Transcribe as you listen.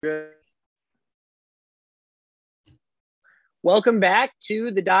Good. Welcome back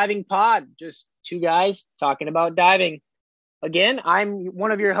to the Diving Pod. Just two guys talking about diving. Again, I'm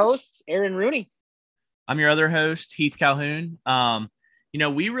one of your hosts, Aaron Rooney. I'm your other host, Heath Calhoun.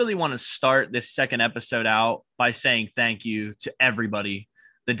 We really want to start this second episode out by saying thank you to everybody.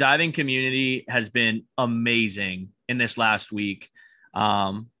 The diving community has been amazing in this last week.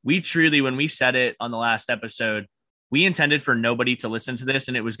 We truly, when we said it on the last episode, we intended for nobody to listen to this,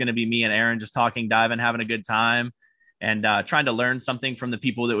 and it was going to be me and Aaron just talking, diving, having a good time, and trying to learn something from the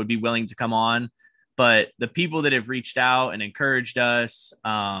people that would be willing to come on. But the people that have reached out and encouraged us,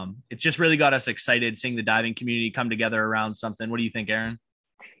 it's just really got us excited seeing the diving community come together around something. What do you think, Aaron?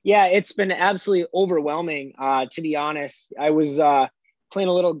 Yeah, it's been absolutely overwhelming, to be honest. I was playing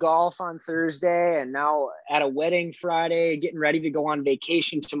a little golf on Thursday and now at a wedding Friday, getting ready to go on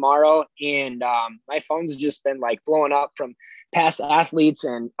vacation tomorrow. And my phone's just been like blowing up from past athletes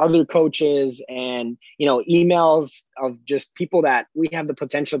and other coaches and, emails of just people that we have the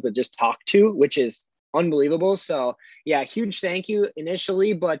potential to just talk to, which is unbelievable. So yeah, huge thank you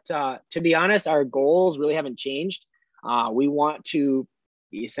initially, but to be honest, our goals really haven't changed. We want to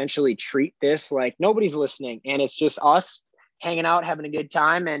essentially treat this like nobody's listening and it's just us hanging out, having a good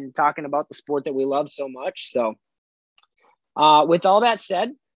time and talking about the sport that we love so much. So with all that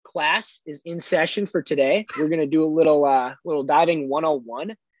said, class is in session for today. We're going to do a little diving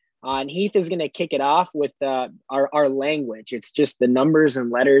 101. And Heath is going to kick it off with our language. It's just the numbers and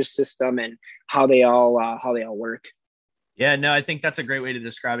letters system and how they all work. Yeah, no, I think that's a great way to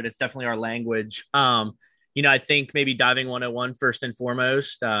describe it. It's definitely our language. I think maybe diving 101 first and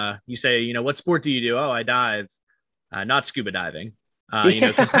foremost. You say, what sport do you do? Oh, I dive. Not scuba diving,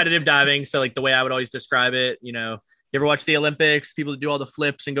 competitive diving. So like the way I would always describe it, you ever watch the Olympics, people that do all the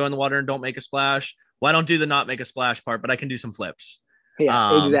flips and go in the water and don't make a splash? Well, I don't do the not make a splash part, but I can do some flips.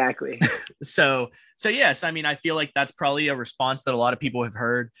 Yeah, exactly. So yes, I feel like that's probably a response that a lot of people have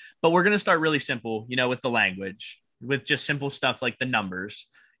heard, but we're going to start really simple, with the language, with just simple stuff like the numbers.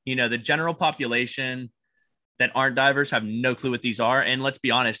 The general population that aren't divers have no clue what these are. And let's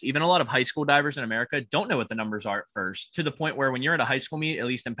be honest, even a lot of high school divers in America don't know what the numbers are at first, to the point where when you're at a high school meet, at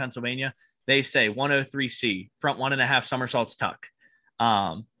least in Pennsylvania, they say 103C, front 1.5 somersaults tuck.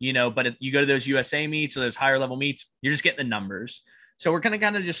 But if you go to those USA meets or those higher level meets, you're just getting the numbers. So we're going to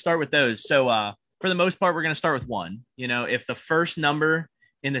kind of just start with those. So for the most part, we're going to start with 1. If the first number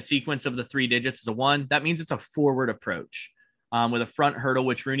in the sequence of the 3 digits is a 1, that means it's a forward approach with a front hurdle,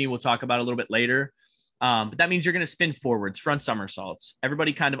 which Rooney will talk about a little bit later. But that means you're going to spin forwards, front somersaults.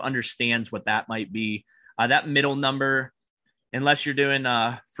 Everybody kind of understands what that might be. That middle number, unless you're doing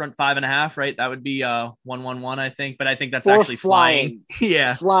front 5.5, right? That would be 111, I think. But I think that's actually flying.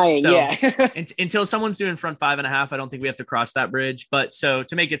 Yeah. Flying, so, yeah. Until someone's doing front 5.5, I don't think we have to cross that bridge. But so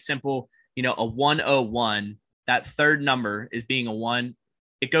to make it simple, a 101, that third number is being a 1.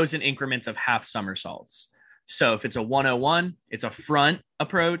 It goes in increments of half somersaults. So if it's a 101, it's a front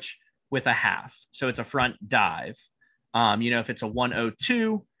approach with a half. So it's a front dive. If it's a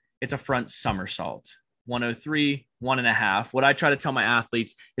 102, it's a front somersault. 103, 1.5. What I try to tell my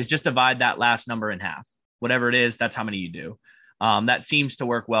athletes is just divide that last number in half. Whatever it is, that's how many you do. That seems to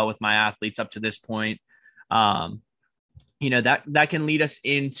work well with my athletes up to this point. That can lead us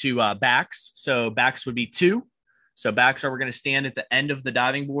into backs. So backs would be 2. So backs we're going to stand at the end of the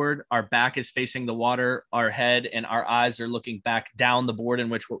diving board. Our back is facing the water. Our head and our eyes are looking back down the board in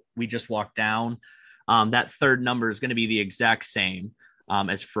which we just walked down. That third number is going to be the exact same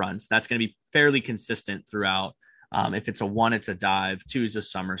as fronts. That's going to be fairly consistent throughout. If it's a 1, it's a dive. 2 is a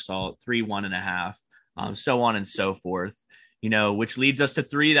somersault. 3, 1.5, so on and so forth. Which leads us to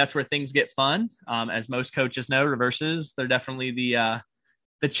 3. That's where things get fun. As most coaches know, reverses, they're definitely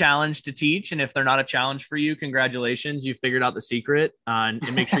the challenge to teach. And if they're not a challenge for you, congratulations, you figured out the secret, and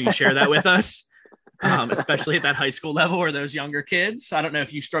make sure you share that with us, especially at that high school level or those younger kids. I don't know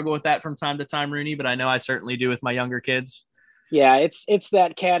if you struggle with that from time to time, Rooney, but I know I certainly do with my younger kids. Yeah, it's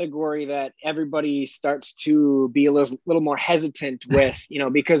that category that everybody starts to be a little more hesitant with,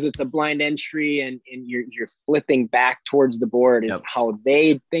 because it's a blind entry and you're flipping back towards the board is how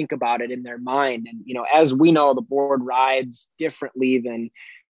they think about it in their mind. And, as we know, the board rides differently than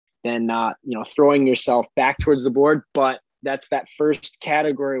throwing yourself back towards the board. But that's that first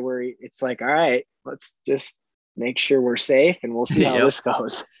category where it's like, all right, let's just make sure we're safe and we'll see how this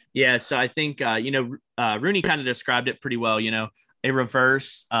goes. Yeah. So I think, Rooney kind of described it pretty well, a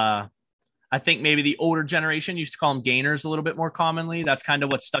reverse. I think maybe the older generation used to call them gainers a little bit more commonly. That's kind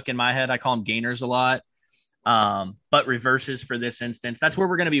of what's stuck in my head. I call them gainers a lot. But reverses for this instance, that's where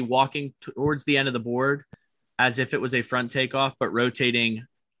we're going to be walking towards the end of the board as if it was a front takeoff, but rotating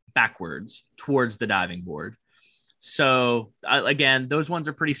backwards towards the diving board. So again, those ones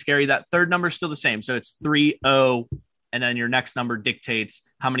are pretty scary. That third number is still the same. So it's 3-0. And then your next number dictates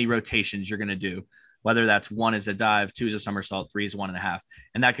how many rotations you're going to do, whether that's 1 is a dive, 2 is a somersault, 3 is 1.5.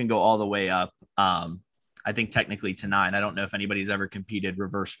 And that can go all the way up. I think technically to 9. I don't know if anybody's ever competed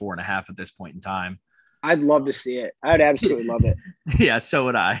reverse 4.5 at this point in time. I'd love to see it. I'd absolutely love it. Yeah, so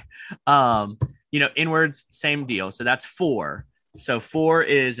would I. Inwards, same deal. So that's 4. So 4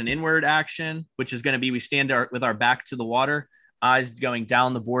 is an inward action, which is going to be we stand with our back to the water, eyes going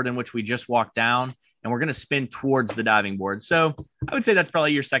down the board in which we just walked down, and we're going to spin towards the diving board. So I would say that's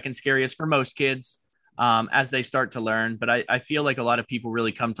probably your second scariest for most kids as they start to learn. But I feel like a lot of people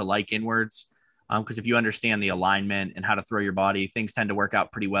really come to like inwards because if you understand the alignment and how to throw your body, things tend to work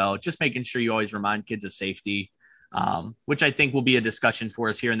out pretty well. Just making sure you always remind kids of safety, which I think will be a discussion for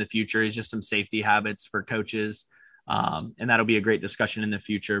us here in the future, is just some safety habits for coaches. And that'll be a great discussion in the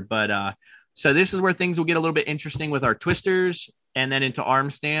future. But so this is where things will get a little bit interesting with our twisters and then into arm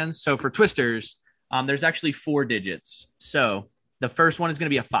stands. So for twisters, there's actually 4 digits. So the first one is going to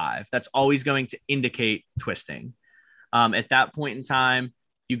be a 5. That's always going to indicate twisting. At that point in time,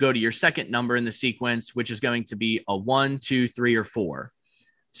 you go to your second number in the sequence, which is going to be a 1, 2, 3, or 4.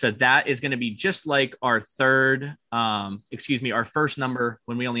 So that is going to be just like our our first number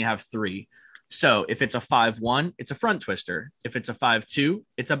when we only have 3. So if it's a 5-1, it's a front twister. If it's a 5-2,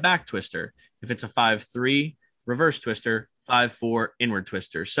 it's a back twister. If it's a 5-3, reverse twister, 5-4, inward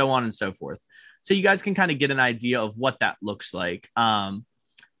twister, so on and so forth. So you guys can kind of get an idea of what that looks like.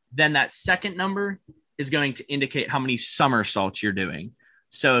 Then that second number is going to indicate how many somersaults you're doing.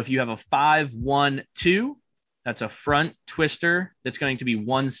 So if you have a 5-1-2, that's a front twister that's going to be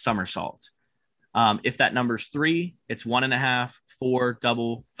 1 somersault. If that number's 3, it's 1.5, 4,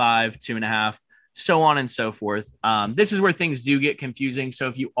 double, 5, 2.5, so on and so forth. This is where things do get confusing. So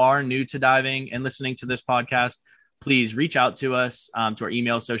if you are new to diving and listening to this podcast, please reach out to us, to our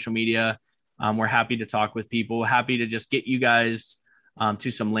email, social media. We're happy to talk with people, happy to just get you guys to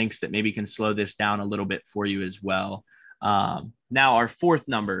some links that maybe can slow this down a little bit for you as well. Now our 4th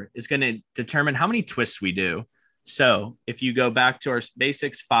number is going to determine how many twists we do. So if you go back to our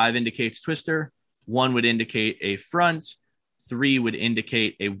basics, 5 indicates twister, 1 would indicate a front, 3 would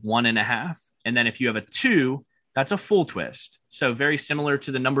indicate a 1.5. And then if you have a 2, that's a full twist. So very similar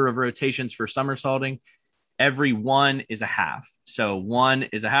to the number of rotations for somersaulting, every 1 is a half. So 1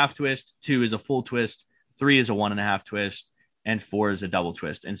 is a half twist, 2 is a full twist, 3 is a 1.5 twist, and 4 is a double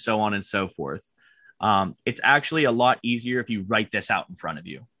twist, and so on and so forth. It's actually a lot easier if you write this out in front of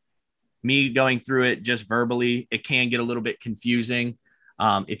you. Me going through it just verbally, it can get a little bit confusing.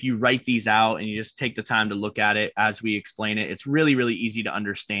 If you write these out and you just take the time to look at it as we explain it, it's really, really easy to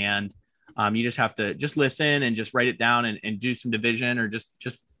understand. You just have to just listen and just write it down and do some division, or just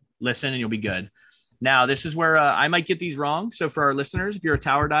listen and you'll be good. Now, this is where I might get these wrong. So for our listeners, if you're a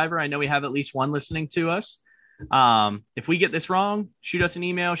tower diver, I know we have at least one listening to us. If we get this wrong, shoot us an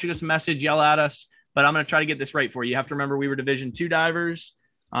email, shoot us a message, yell at us. But I'm going to try to get this right for you. You have to remember we were Division 2 divers.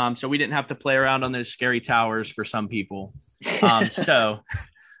 So we didn't have to play around on those scary towers for some people. So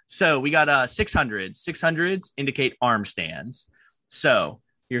we got 600s. 600s indicate arm stands. So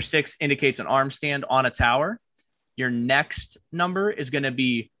your 6 indicates an arm stand on a tower. Your next number is going to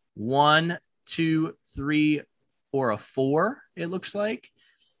be 1, 2, 3, or a 4, it looks like.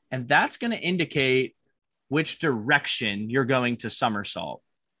 And that's going to indicate which direction you're going to somersault.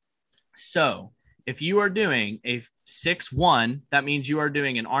 So if you are doing a 6-1, that means you are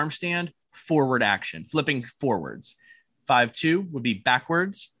doing an arm stand forward action, flipping forwards. 5-2 would be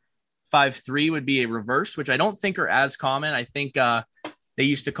backwards. 5-3 would be a reverse, which I don't think are as common. I think they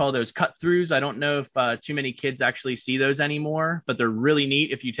used to call those cut throughs. I don't know if too many kids actually see those anymore, but they're really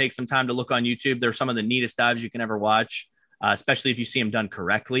neat. If you take some time to look on YouTube, they're some of the neatest dives you can ever watch, especially if you see them done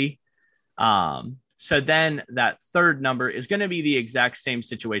correctly. So then that third number is going to be the exact same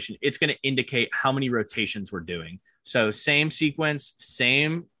situation. It's going to indicate how many rotations we're doing. So same sequence,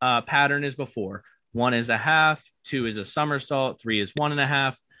 same pattern as before. 1 is a half, 2 is a somersault, 3 is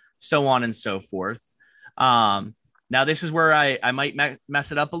 1.5, so on and so forth. Now this is where I might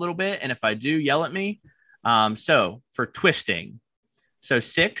mess it up a little bit. And if I do, yell at me. So for twisting, so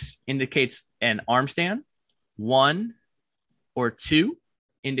 6 indicates an arm stand. 1 or 2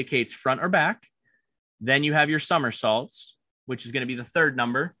 indicates front or back. Then you have your somersaults, which is going to be the third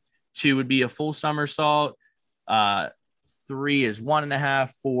number. 2 would be a full somersault. 3 is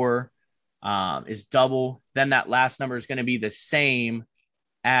 1.5. 4 is double. Then that last number is going to be the same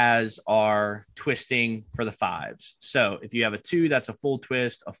as our twisting for the 5s. So if you have a 2, that's a full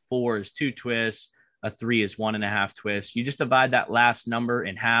twist. A 4 is 2 twists. A 3 is 1.5 twists. You just divide that last number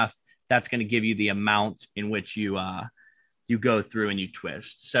in half. That's going to give you the amount in which you go through and you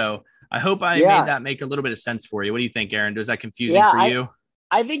twist. So I hope I made that make a little bit of sense for you. What do you think, Aaron? Was that confusing for you?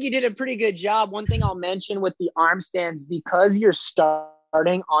 I think you did a pretty good job. One thing I'll mention with the arm stands, because you're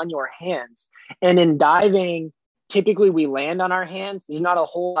starting on your hands, and in diving, typically we land on our hands. There's not a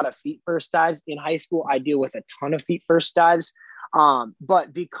whole lot of feet first dives. In high school, I deal with a ton of feet first dives.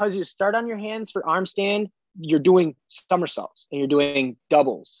 But because you start on your hands for arm stand, you're doing somersaults and you're doing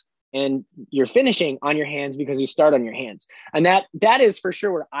doubles, and you're finishing on your hands because you start on your hands. And that is for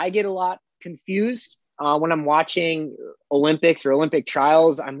sure where I get a lot confused. When I'm watching Olympics or Olympic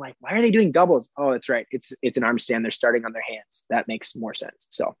trials, I'm like, why are they doing doubles? Oh, that's right. It's an arm stand. They're starting on their hands. That makes more sense.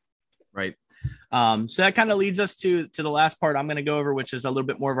 So, right. So that kind of leads us to the last part I'm going to go over, which is a little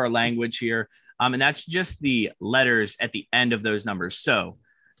bit more of our language here. And that's just the letters at the end of those numbers. So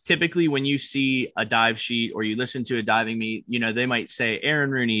typically when you see a dive sheet or you listen to a diving meet, they might say Aaron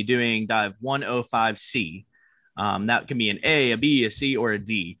Rooney doing dive 105C. That can be an A, a B, a C, or a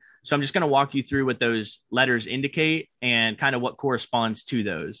D. So I'm just going to walk you through what those letters indicate and kind of what corresponds to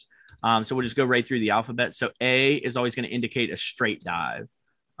those. So we'll just go right through the alphabet. So A is always going to indicate a straight dive,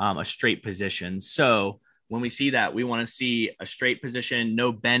 a straight position. So when we see that, we want to see a straight position,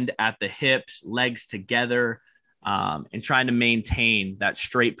 no bend at the hips, legs together, and trying to maintain that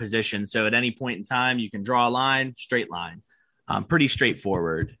straight position. So at any point in time, you can draw a line, straight line. Pretty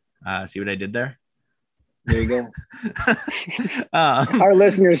straightforward. See what I did there? There you go. Our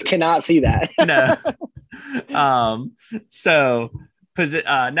listeners cannot see that. No. So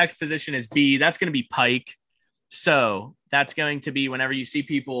next position is B. That's going to be pike. So that's going to be whenever you see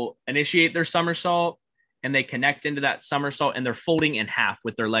people initiate their somersault and they connect into that somersault and they're folding in half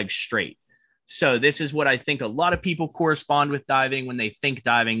with their legs straight. So this is what I think a lot of people correspond with diving. When they think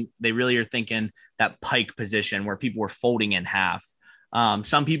diving, they really are thinking that pike position where people are folding in half.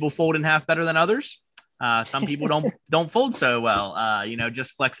 Some people fold in half better than others. Some people don't fold so well,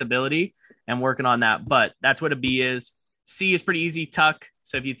 just flexibility and working on that. But that's what a B is. C is pretty easy, tuck.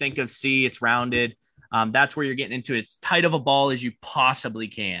 So if you think of C, it's rounded. That's where you're getting into as tight of a ball as you possibly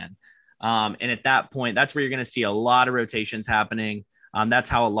can. And at that point, that's where you're going to see a lot of rotations happening. That's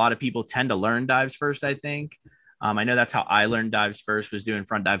how a lot of people tend to learn dives first, I think. I know that's how I learned dives first, was doing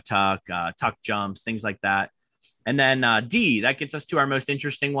front dive tuck, tuck jumps, things like that. And then D, that gets us to our most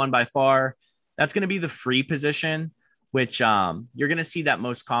interesting one by far. That's going to be the free position, which you're going to see that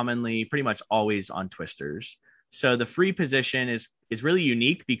most commonly pretty much always on twisters. So the free position is really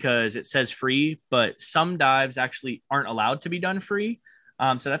unique because it says free, but some dives actually aren't allowed to be done free.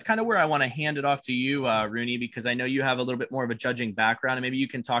 So that's kind of where I want to hand it off to you, Rooney, because I know you have a little bit more of a judging background, and maybe you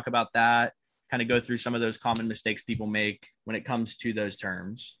can talk about that, kind of go through some of those common mistakes people make when it comes to those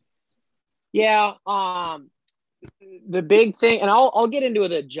terms. Yeah. The big thing, and I'll get into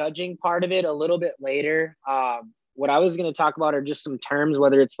the judging part of it a little bit later. What I was going to talk about are just some terms,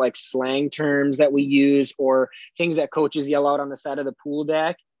 whether it's like slang terms that we use or things that coaches yell out on the side of the pool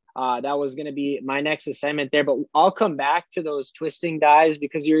deck. That was going to be my next assignment there, but I'll come back to those twisting dives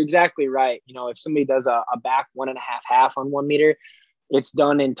because you're exactly right. If somebody does a back 1.5 half on 1 meter, it's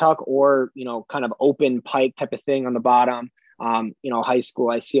done in tuck or, kind of open pike type of thing on the bottom. High school,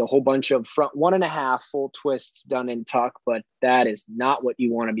 I see a whole bunch of front 1.5 full twists done in tuck, but that is not what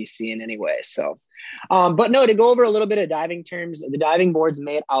you want to be seeing anyway. So, but no, to go over a little bit of diving terms, the diving board's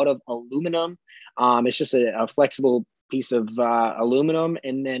made out of aluminum. It's just a flexible piece of aluminum.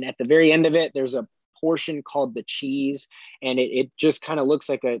 And then at the very end of it, there's a portion called the cheese, and it just kind of looks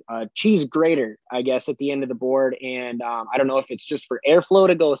like a cheese grater, I guess, at the end of the board. And I don't know if it's just for airflow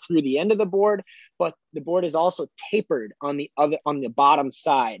to go through the end of the board, but the board is also tapered on the bottom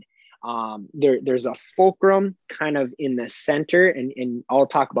side. There's a fulcrum kind of in the center, and I'll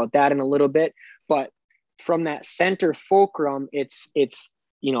talk about that in a little bit. But from that center fulcrum, it's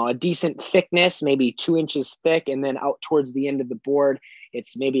a decent thickness, maybe 2 inches thick, and then out towards the end of the board,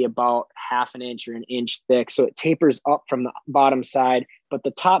 it's maybe about 1/2 inch or 1 inch thick. So it tapers up from the bottom side, but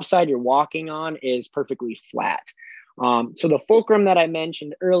the top side you're walking on is perfectly flat. So the fulcrum that I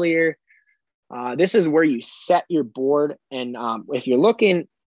mentioned earlier, this is where you set your board. And if you're looking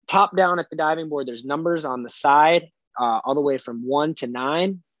top down at the diving board, there's numbers on the side, all the way from 1 to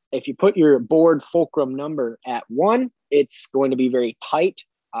 9. If you put your board fulcrum number at 1, it's going to be very tight,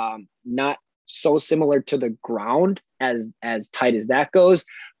 not so similar to the ground as tight as that goes,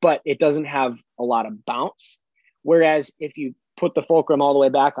 but it doesn't have a lot of bounce. Whereas if you put the fulcrum all the way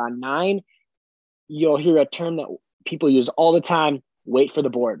back on 9, you'll hear a term that people use all the time: wait for the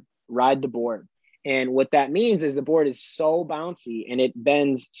board, ride the board. And what that means is the board is so bouncy and it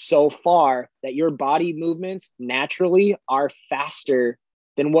bends so far that your body movements naturally are faster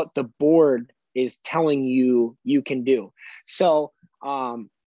than what the board is telling you you can do. So,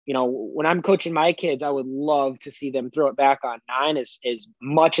 when I'm coaching my kids, I would love to see them throw it back on 9 as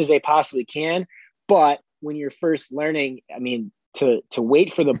much as they possibly can. But when you're first learning, I mean, to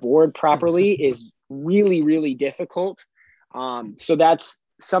wait for the board properly is really, really difficult. So that's,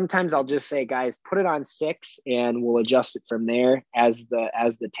 sometimes I'll just say, guys, put it on 6 and we'll adjust it from there as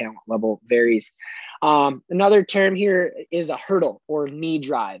the talent level varies. Another term here is a hurdle or knee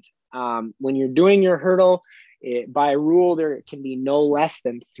drive. When you're doing your hurdle, by rule, there can be no less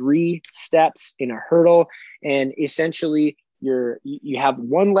than 3 steps in a hurdle. And essentially you have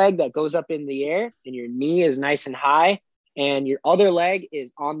one leg that goes up in the air and your knee is nice and high, and your other leg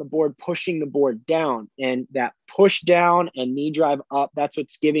is on the board, pushing the board down. And that push down and knee drive up, that's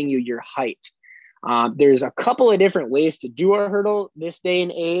what's giving you your height. There's a couple of different ways to do a hurdle this day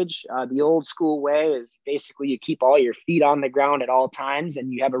and age. The old school way is basically you keep all your feet on the ground at all times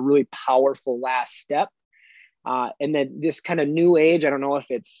and you have a really powerful last step. And then this kind of new age, I don't know if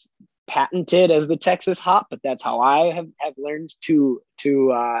it's patented as the Texas hop, but that's how I have learned to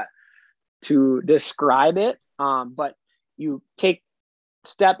describe it. But you take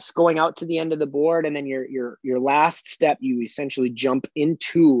steps going out to the end of the board, and then your last step, you essentially jump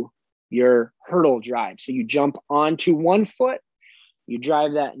into your hurdle drive. So you jump onto one foot, you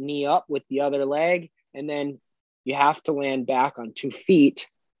drive that knee up with the other leg, and then you have to land back on 2 feet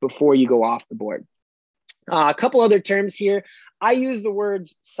before you go off the board. A couple other terms here. I use the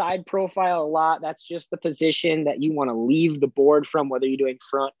words side profile a lot. That's just the position that you want to leave the board from, whether you're doing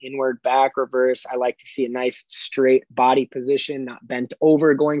front, inward, back, reverse. I like to see a nice straight body position, not bent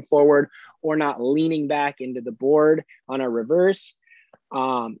over going forward or not leaning back into the board on a reverse.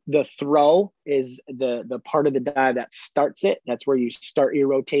 The throw is the part of the dive that starts it. That's where you start your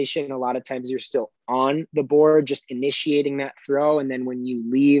rotation. A lot of times you're still on the board, just initiating that throw. And then when you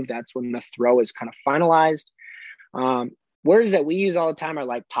leave, that's when the throw is kind of finalized. Words that we use all the time are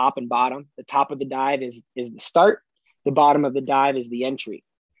like top and bottom. The top of the dive is the start. The bottom of the dive is the entry.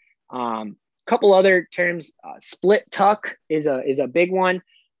 Couple other terms, split tuck is a big one,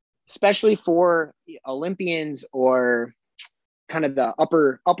 especially for Olympians or kind of the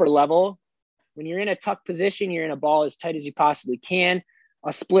upper level. When you're in a tuck position, you're in a ball as tight as you possibly can.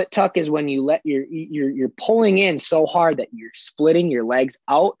 A split tuck is when you let you're pulling in so hard that you're splitting your legs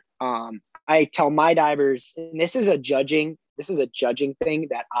out. I tell my divers, and this is a judging thing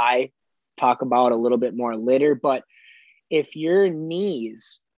that I talk about a little bit more later, but if your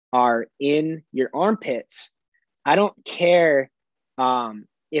knees are in your armpits, I don't care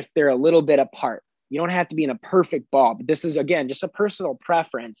if they're a little bit apart. You don't have to be in a perfect ball, but this is, again, just a personal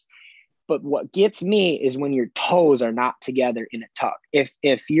preference. But what gets me is when your toes are not together in a tuck.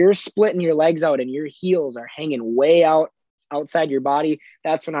 If you're splitting your legs out and your heels are hanging way outside your body,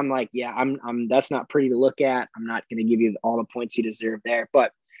 that's when I'm like, yeah, I'm that's not pretty to look at. I'm not going to give you all the points you deserve there.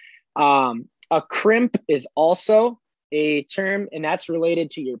 But a crimp is also a term, and that's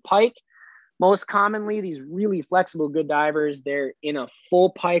related to your pike. Most commonly, these really flexible good divers, they're in a full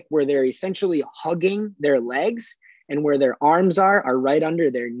pike where they're essentially hugging their legs, and where their arms are right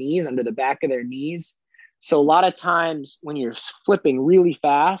under their knees, under the back of their knees. So a lot of times when you're flipping really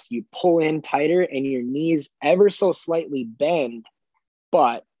fast, you pull in tighter and your knees ever so slightly bend,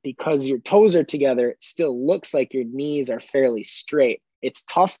 but because your toes are together, it still looks like your knees are fairly straight. It's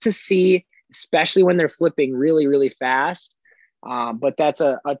tough to see, especially when they're flipping really, really fast. But that's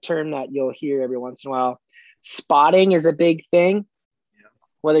a term that you'll hear every once in a while. Spotting is a big thing.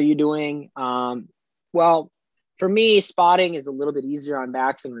 Whether you're doing, for me, spotting is a little bit easier on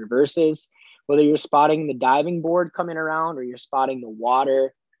backs and reverses. Whether you're spotting the diving board coming around or you're spotting the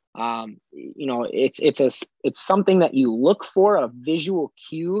water, it's something that you look for, a visual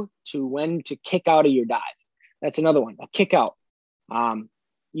cue to when to kick out of your dive. That's another one, a kick out.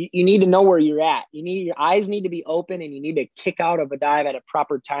 You need to know where you're at. Your eyes need to be open, and you need to kick out of a dive at a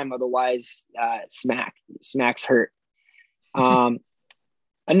proper time. Otherwise, smacks hurt.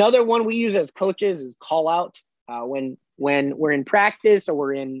 Another one we use as coaches is call out. When we're in practice or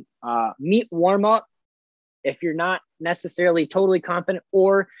we're in meet warm up, if you're not necessarily totally confident,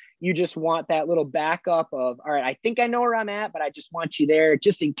 or you just want that little backup of, all right, I think I know where I'm at, but I just want you there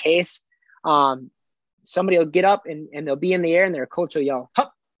just in case. Somebody will get up and they'll be in the air and their coach will yell,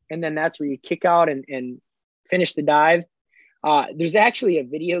 hup, and then that's where you kick out and finish the dive. There's actually a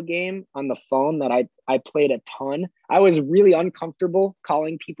video game on the phone that I played a ton. I was really uncomfortable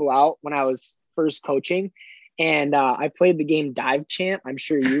calling people out when I was first coaching. And I played the game Dive Champ. I'm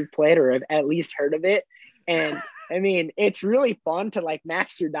sure you've played or have at least heard of it. And I mean, it's really fun to like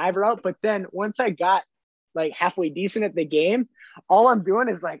max your diver out. But then once I got like halfway decent at the game, all I'm doing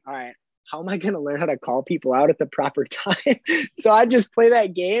is like, all right, how am I going to learn how to call people out at the proper time? So I'd just play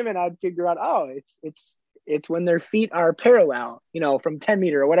that game and I'd figure out, oh, it's when their feet are parallel, from 10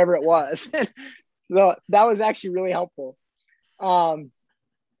 meter or whatever it was. So that was actually really helpful. A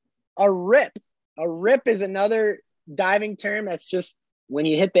rip. A rip is another diving term that's just when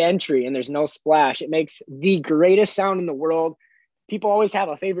you hit the entry and there's no splash. It makes the greatest sound in the world. People always have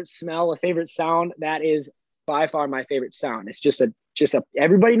a favorite smell, a favorite sound. That is by far my favorite sound. It's just a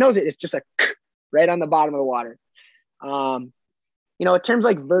everybody knows it. It's just a right on the bottom of the water. Terms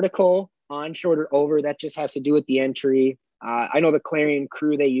like vertical, on, short, or over, that just has to do with the entry. I know the Clarion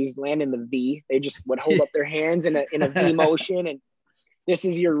crew, they used land in the V. They just would hold up their hands in a V motion, and this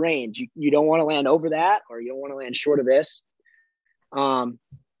is your range. You don't want to land over that, or you don't want to land short of this.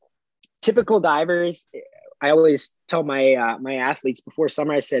 Typical divers, I always tell my my athletes before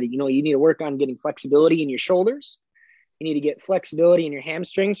summer, I said, you need to work on getting flexibility in your shoulders. You need to get flexibility in your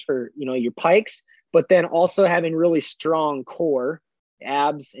hamstrings for, your pikes, but then also having really strong core,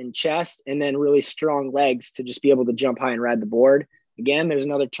 abs and chest, and then really strong legs to just be able to jump high and ride the board. Again, there's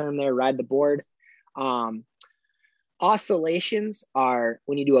another term there, ride the board. Oscillations are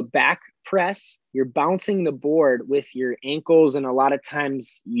when you do a back press, you're bouncing the board with your ankles, and a lot of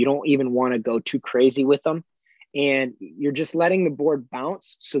times you don't even want to go too crazy with them. And you're just letting the board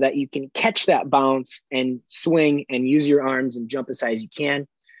bounce so that you can catch that bounce and swing and use your arms and jump as high as you can.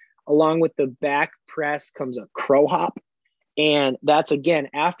 Along with the back press comes a crow hop. And that's, again,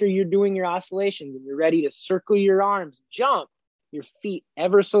 after you're doing your oscillations and you're ready to circle your arms, jump, your feet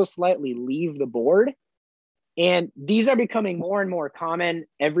ever so slightly leave the board. And these are becoming more and more common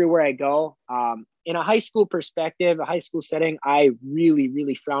everywhere I go. In a high school perspective, a high school setting, I really,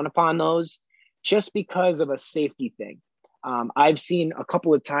 really frown upon those just because of a safety thing. I've seen a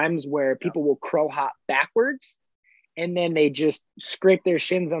couple of times where people will crow hop backwards and then they just scrape their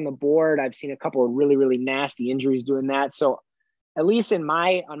shins on the board. I've seen a couple of really, really nasty injuries doing that. So at least on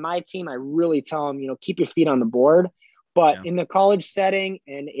my team, I really tell them, keep your feet on the board. But in the college setting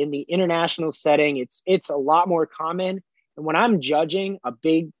and in the international setting, it's a lot more common. And when I'm judging a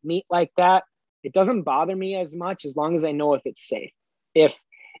big meet like that, it doesn't bother me as much as long as I know if it's safe.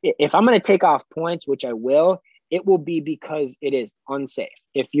 If I'm going to take off points, which I will, it will be because it is unsafe.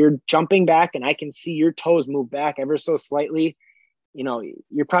 If you're jumping back and I can see your toes move back ever so slightly,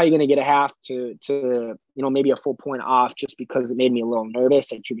 you're probably going to get a half to maybe a full point off just because it made me a little nervous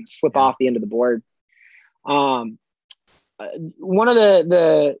that you're going to slip off the end of the board. One of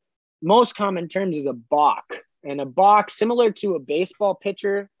the most common terms is a balk. And a balk, similar to a baseball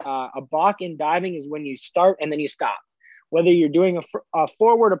pitcher, a balk in diving is when you start and then you stop. Whether you're doing a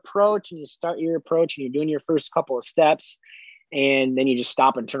forward approach and you start your approach and you're doing your first couple of steps and then you just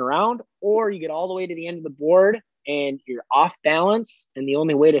stop and turn around, or you get all the way to the end of the board and you're off balance, and the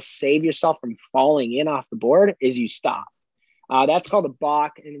only way to save yourself from falling in off the board is you stop. That's called a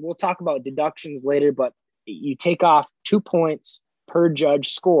balk, and we'll talk about deductions later, but you take off 2 points per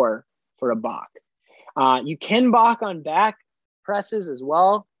judge score for a balk. You can balk on back presses as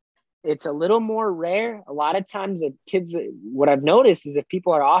well. It's a little more rare. A lot of times what I've noticed is if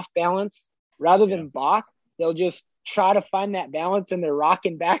people are off balance, rather than balk, they'll just try to find that balance and they're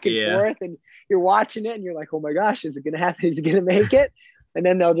rocking back and forth, and you're watching it and you're like, oh my gosh, is it going to happen? Is it going to make it? And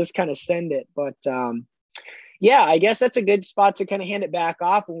then they'll just kind of send it. But I guess that's a good spot to kind of hand it back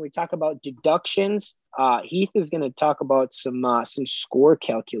off when we talk about deductions. Heath is going to talk about some score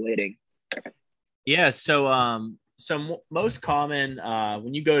calculating. Yeah. So most common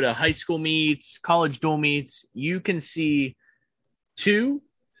when you go to high school meets, college dual meets, you can see 2,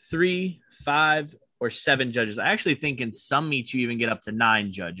 3, 5, or 7 judges. I actually think in some meets you even get up to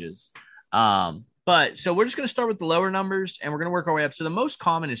 9 judges. But so we're just going to start with the lower numbers and we're going to work our way up. So the most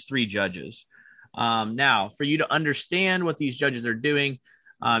common is 3 judges. Now, for you to understand what these judges are doing,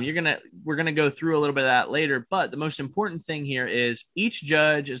 we're gonna go through a little bit of that later. But the most important thing here is each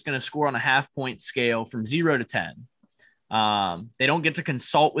judge is going to score on a half-point scale from 0 to 10. They don't get to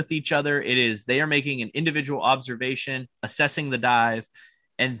consult with each other. They are making an individual observation, assessing the dive,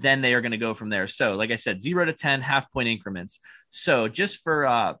 and then they are going to go from there. So, like I said, 0 to 10 half-point increments. So, just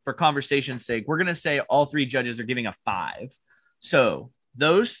for conversation's sake, we're going to say all 3 judges are giving a 5. So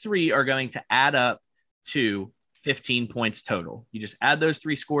those 3 are going to add up to 15 points total. You just add those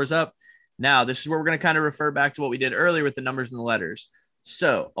 3 scores up. Now, this is where we're going to kind of refer back to what we did earlier with the numbers and the letters.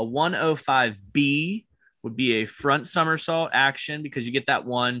 So a 105B would be a front somersault action because you get that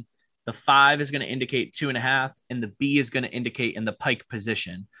 1. The 5 is going to indicate 2.5, and the B is going to indicate in the pike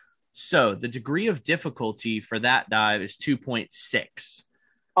position. So the degree of difficulty for that dive is 2.6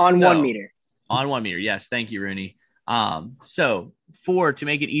 on 1 meter. On 1 meter. Yes. Thank you, Rooney. So 4, to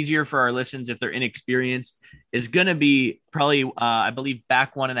make it easier for our listeners if they're inexperienced, is going to be probably, I believe,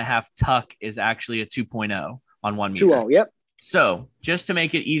 back 1.5 tuck is actually a 2.0 on 1 meter. 2.0, yep. So just to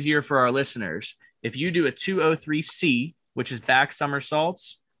make it easier for our listeners, if you do a 203C, which is back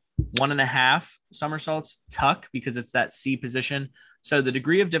somersaults, 1.5 somersaults, tuck, because it's that C position. So the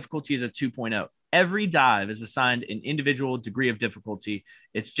degree of difficulty is a 2.0. Every dive is assigned an individual degree of difficulty.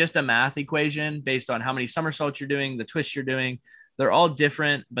 It's just a math equation based on how many somersaults you're doing, the twists you're doing. They're all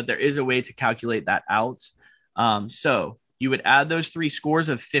different, but there is a way to calculate that out. So you would add those 3 scores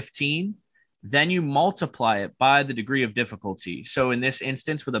of 15, then you multiply it by the degree of difficulty. So in this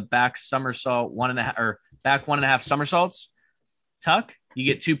instance, with a back somersault, 1.5 or back 1.5 somersaults, tuck, you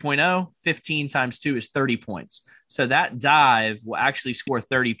get 2.0. 15 times 2 is 30 points. So that dive will actually score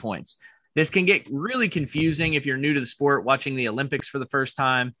 30 points. This can get really confusing if you're new to the sport, watching the Olympics for the first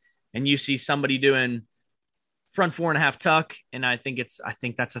time, and you see somebody doing front 4.5 tuck, and I think that's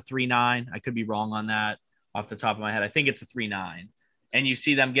a 3.9. I could be wrong on that off the top of my head. I think it's a 3.9. And you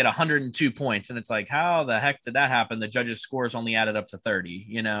see them get 102 points, and it's like, how the heck did that happen? The judges' scores only added up to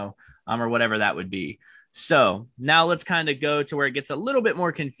 30, or whatever that would be. So now let's kind of go to where it gets a little bit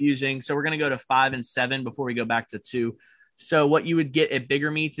more confusing. So we're going to go to 5 and 7 before we go back to 2. So what you would get at bigger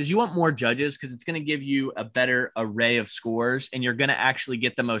meets is you want more judges because it's going to give you a better array of scores, and you're going to actually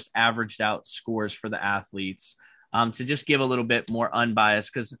get the most averaged out scores for the athletes, to just give a little bit more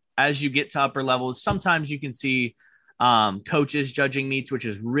unbiased. Because as you get to upper levels, sometimes you can see coaches judging meets, which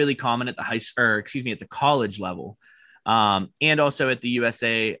is really common at the at the college level, and also at the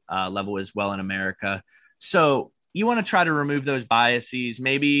USA level as well in America. So you want to try to remove those biases.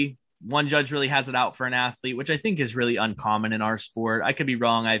 Maybe one judge really has it out for an athlete, which I think is really uncommon in our sport. I could be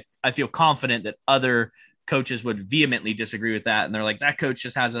wrong. I feel confident that other coaches would vehemently disagree with that. And they're like, that coach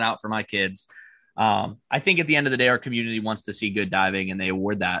just has it out for my kids. I think at the end of the day, our community wants to see good diving, and they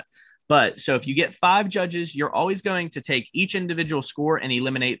award that. But so if you get 5 judges, you're always going to take each individual score and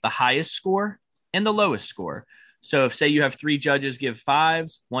eliminate the highest score and the lowest score. So if, say, you have 3 judges give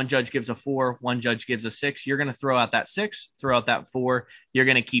 5s, one judge gives a 4, one judge gives a 6, you're going to throw out that 6, throw out that 4. You're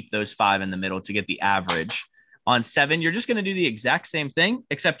going to keep those 5 in the middle to get the average. On 7, you're just going to do the exact same thing,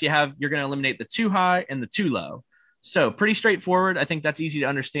 except you're going to eliminate the too high and the too low. So pretty straightforward. I think that's easy to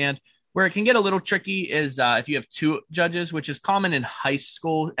understand. Where it can get a little tricky is if you have 2 judges, which is common in high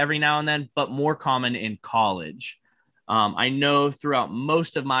school every now and then, but more common in college. I know throughout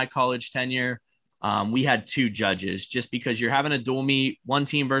most of my college tenure, we had 2 judges, just because you're having a dual meet, one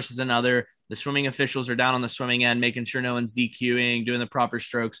team versus another. The swimming officials are down on the swimming end, making sure no one's DQing, doing the proper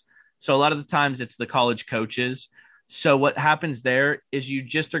strokes. So a lot of the times it's the college coaches. So what happens there is you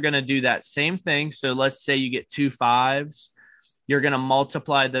just are going to do that same thing. So let's say you get 2 5s. You're going to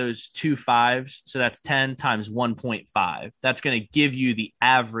multiply those 2 5s. So that's 10 times 1.5. That's going to give you the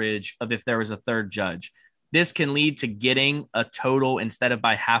average of if there was a third judge. This can lead to getting a total instead of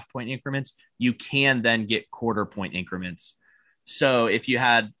by half point increments. You can then get quarter point increments. So if you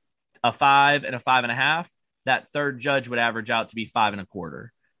had a 5 and a 5.5, that third judge would average out to be 5.25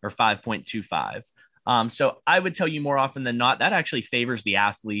 or 5.25. So I would tell you more often than not, that actually favors the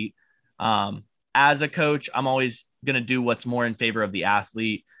athlete. As a coach, I'm always going to do what's more in favor of the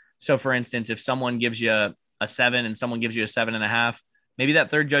athlete. So for instance, if someone gives you a 7 and someone gives you a 7.5, maybe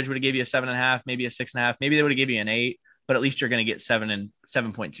that third judge would have gave you a 7.5, maybe a 6.5, maybe they would have given you an 8, but at least you're going to get 7 and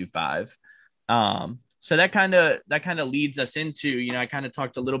 7.25. So that kind of leads us into, I kind of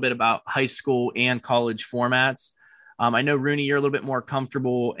talked a little bit about high school and college formats. I know, Rooney, you're a little bit more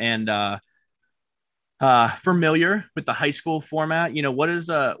comfortable and familiar with the high school format. What's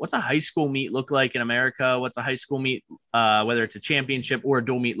a high school meet look like in America? What's a high school meet, whether it's a championship or a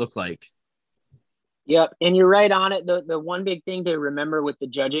dual meet, look like? Yep. And you're right on it. The one big thing to remember with the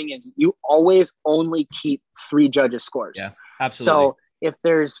judging is you always only keep 3 judges' scores. Yeah, absolutely. So if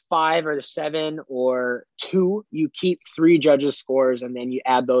there's 5 or 7 or 2, you keep 3 judges' scores, and then you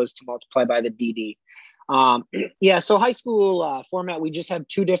add those to multiply by the DD. So high school format, we just have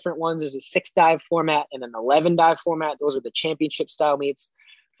 2 different ones. There's a 6 dive format and an 11 dive format. Those are the championship style meets.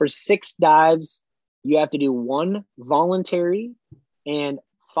 For 6 dives, you have to do 1 voluntary and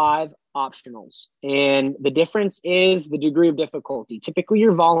 5 optionals. And the difference is the degree of difficulty. Typically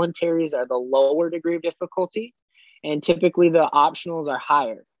your voluntaries are the lower degree of difficulty, and typically the optionals are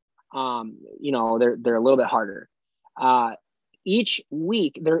higher. They're a little bit harder. Each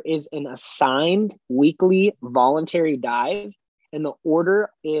week there is an assigned weekly voluntary dive, And the order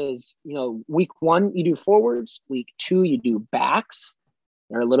is, week 1, you do forwards. Week 2, you do backs.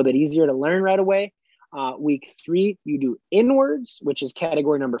 They're a little bit easier to learn right away. Week 3, you do inwards, which is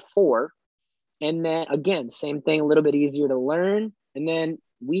category number 4. And then again, same thing, a little bit easier to learn. And then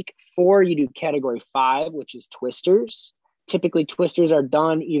week 4, you do category 5, which is twisters. Typically, twisters are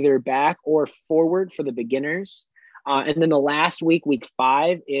done either back or forward for the beginners. And then the last week, week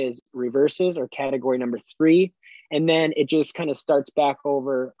 5, is reverses, or category number 3. And then it just kind of starts back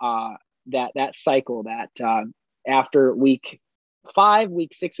over that cycle that after week 5,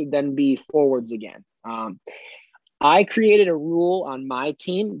 week 6 would then be forwards again. I created a rule on my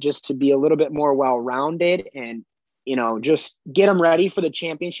team just to be a little bit more well-rounded and, just get them ready for the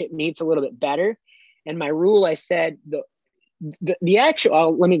championship meets a little bit better. And my rule, I said, the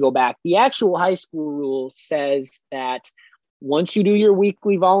actual, let me go back. The actual high school rule says that once you do your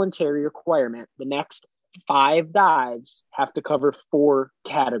weekly voluntary requirement, the next 5 dives have to cover 4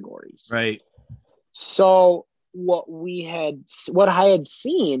 categories. Right. So what I had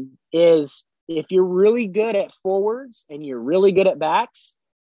seen is, if you're really good at forwards and you're really good at backs,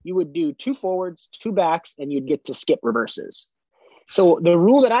 you would do 2 forwards, 2 backs, and you'd get to skip reverses. So the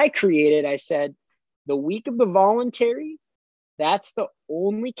rule that I created, I said, the week of the voluntary, that's the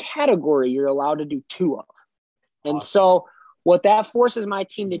only category you're allowed to do 2 of. And awesome. So what that forces my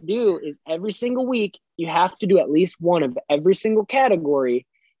team to do is every single week, you have to do at least one of every single category.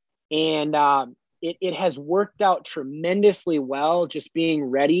 And it has worked out tremendously well, just being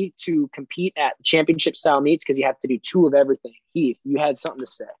ready to compete at championship style meets, because you have to do 2 of everything. Heath, you had something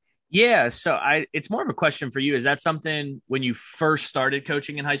to say. Yeah. So it's more of a question for you. Is that something when you first started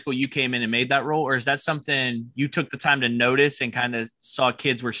coaching in high school, you came in and made that rule? Or is that something you took the time to notice and kind of saw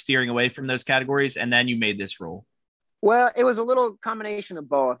kids were steering away from those categories, and then you made this rule? Well, it was a little combination of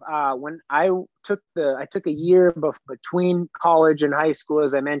both. When I took a year between college and high school,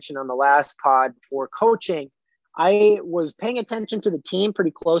 as I mentioned on the last pod, for coaching, I was paying attention to the team pretty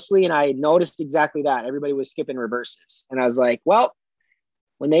closely, and I noticed exactly that. Everybody was skipping reverses. And I was like, well,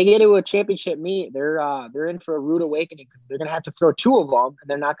 when they get to a championship meet, they're in for a rude awakening, because they're going to have to throw 2 of them, and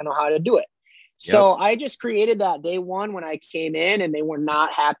they're not going to know how to do it. So I just created that day one when I came in, and they were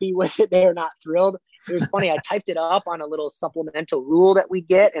not happy with it. They were not thrilled. It was funny. I typed it up on a little supplemental rule that we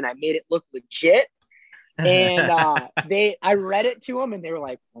get, and I made it look legit. And I read it to them, and they were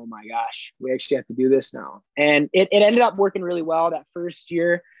like, oh my gosh, we actually have to do this now. And it ended up working really well that first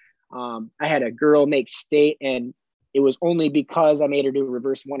year. I had a girl make state, and it was only because I made her do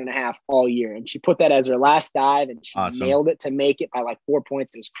reverse 1.5 all year. And she put that as her last dive, and she awesome. nailed it to make it by like 4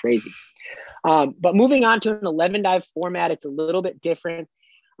 points. It was crazy. But moving on to an 11 dive format, it's a little bit different.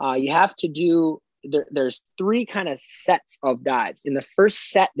 You have to do, there's 3 kind of sets of dives. In the first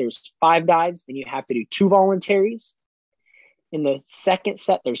set, there's 5 dives, and you have to do 2 voluntaries. In the second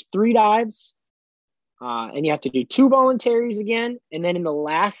set, there's 3 dives, and you have to do 2 voluntaries again. And then in the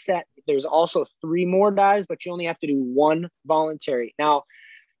last set, there's also 3 more dives, but you only have to do 1 voluntary. Now,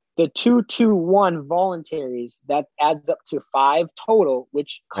 the 2, 2, 1 voluntaries, that adds up to 5 total,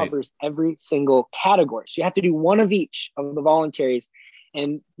 which covers every single category. So you have to do 1 of each of the voluntaries,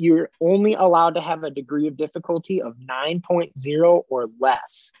 and you're only allowed to have a degree of difficulty of 9.0 or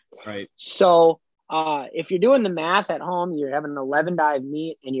less. Right. So if you're doing the math at home, you're having an 11 dive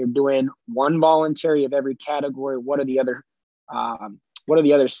meet, and you're doing 1 voluntary of every category. What are the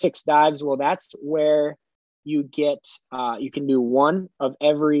other 6 dives? Well, that's where you get, you can do 1 of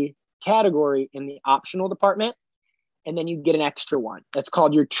every category in the optional department, and then you get an extra 1. That's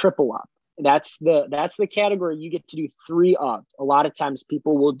called your triple up. That's the category you get to do 3 of. A lot of times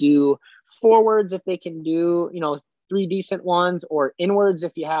people will do forwards if they can do, 3 decent ones, or inwards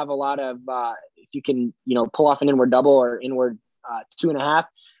if you have a lot of, if you can, pull off an inward double or inward 2.5.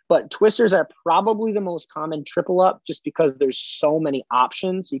 But twisters are probably the most common triple up, just because there's so many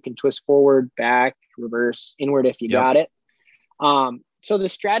options. You can twist forward, back, reverse, inward if you got it. So the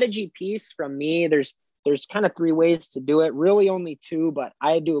strategy piece from me, there's kind of 3 ways to do it. Really only 2, but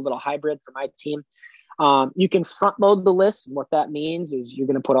I do a little hybrid for my team. You can front load the list. And what that means is you're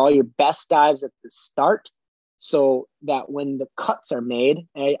going to put all your best dives at the start, so that when the cuts are made,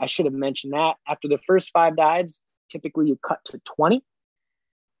 I should have mentioned that after the first 5 dives, typically you cut to 20.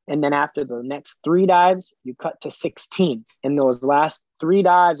 And then after the next 3 dives, you cut to 16. And those last 3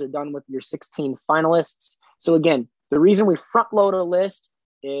 dives are done with your 16 finalists. So again, the reason we front load a list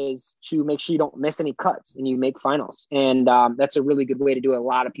is to make sure you don't miss any cuts and you make finals. And that's a really good way to do it. A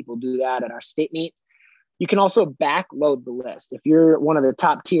lot of people do that at our state meet. You can also backload the list. If you're one of the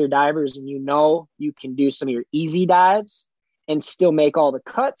top tier divers and you can do some of your easy dives and still make all the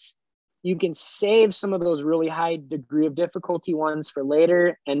cuts, you can save some of those really high degree of difficulty ones for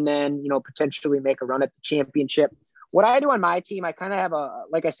later, and then, potentially make a run at the championship. What I do on my team, I kind of have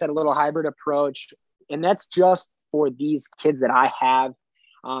like I said, a little hybrid approach, and that's just for these kids that I have.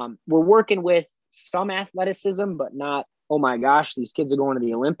 We're working with some athleticism, but not, oh my gosh, these kids are going to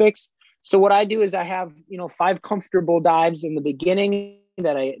the Olympics. So what I do is I have, 5 comfortable dives in the beginning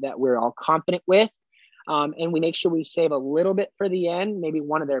that we're all confident with. And we make sure we save a little bit for the end. Maybe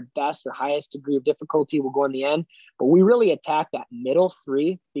one of their best or highest degree of difficulty will go in the end, but we really attack that middle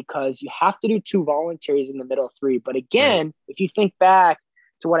 3, because you have to do 2 voluntaries in the middle 3. But again, right, if you think back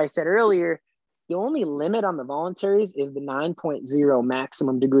to what I said earlier, the only limit on the voluntaries is the 9.0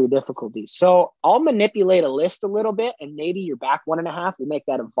 maximum degree of difficulty. So I'll manipulate a list a little bit, and maybe your back 1.5 will make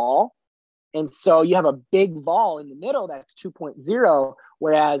that a vol. And so you have a big vol in the middle that's 2.0,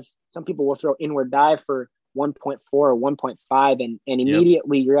 whereas some people will throw inward dive for 1.4 or 1.5, and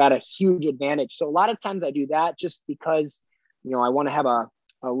immediately you're at a huge advantage. So a lot of times I do that just because, I want to have a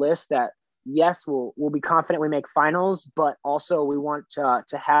list that, yes, we'll be confident we make finals, but also we want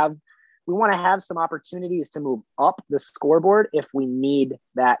to have some opportunities to move up the scoreboard if we need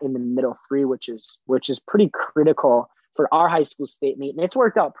that in the middle 3, which is pretty critical for our high school state meet. And it's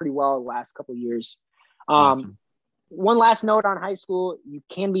worked out pretty well the last couple of years. Awesome. One last note on high school, you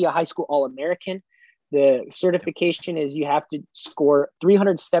can be a high school All-American. The certification is you have to score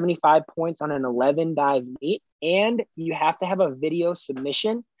 375 points on an 11 dive meet, and you have to have a video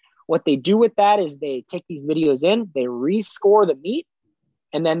submission. What they do with that is they take these videos in, they rescore the meet,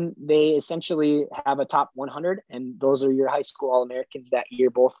 and then they essentially have a top 100. And those are your high school All-Americans that year,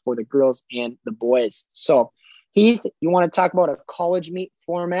 both for the girls and the boys. So Heath, you want to talk about a college meet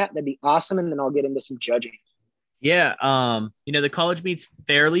format? That'd be awesome. And then I'll get into some judging. Yeah. The college meet's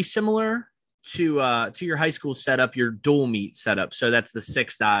fairly similar to your high school setup, your dual meet setup. So that's the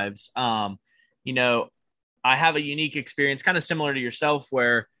 6 dives. I have a unique experience kind of similar to yourself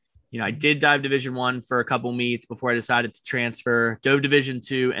where, I did dive Division 1 for a couple meets before I decided to transfer, dove Division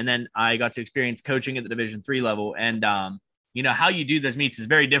 2, and then I got to experience coaching at the Division 3 level. And, how you do those meets is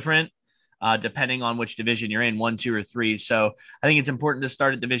very different. Depending on which division you're in, 1, 2, or 3. So I think it's important to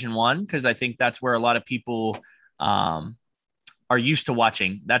start at Division 1, because I think that's where a lot of people are used to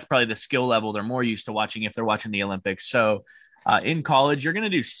watching. That's probably the skill level they're more used to watching if they're watching the Olympics. So in college, you're going to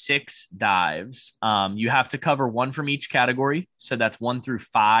do 6 dives. You have to cover 1 from each category. So that's 1 through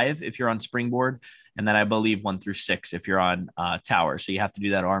 5 if you're on springboard, and then I believe 1 through 6 if you're on tower. So you have to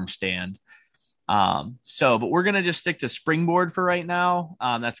do that arm stand. But we're going to just stick to springboard for right now.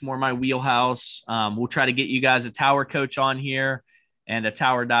 That's more my wheelhouse. We'll try to get you guys a tower coach on here and a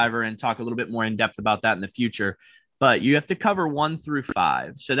tower diver and talk a little bit more in depth about that in the future. But you have to cover 1 through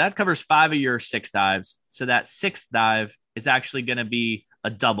 5. So that covers 5 of your 6 dives. So that 6th dive is actually going to be a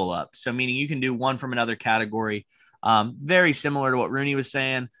double up. So meaning you can do 1 from another category. Very similar to what Rooney was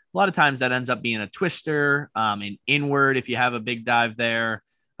saying. A lot of times that ends up being a twister, an inward if you have a big dive there,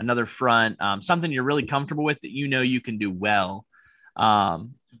 another front, something you're really comfortable with that you can do well.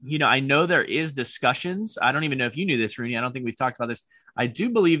 I know there is discussions. I don't even know if you knew this, Rooney. I don't think we've talked about this. I do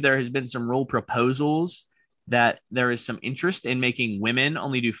believe there has been some rule proposals that there is some interest in making women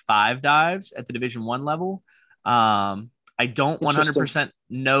only do 5 dives at the Division 1 level. I don't 100%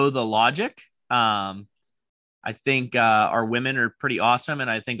 know the logic. I think our women are pretty awesome. And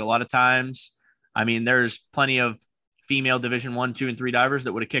I think a lot of times, there's plenty of female Division 1, 2, and 3 divers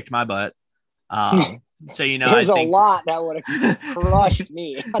that would have kicked my butt. There's a lot that would have crushed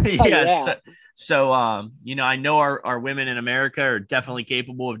me. Yes. So, I know our women in America are definitely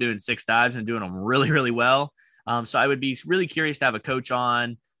capable of doing 6 dives and doing them really, really well. So I would be really curious to have a coach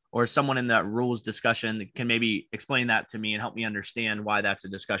on or someone in that rules discussion that can maybe explain that to me and help me understand why that's a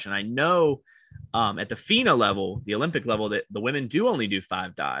discussion. I know at the FINA level, the Olympic level, that the women do only do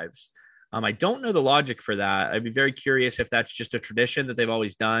 5 dives. I don't know the logic for that. I'd be very curious if that's just a tradition that they've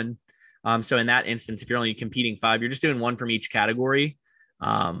always done. So in that instance, if you're only competing 5, you're just doing 1 from each category.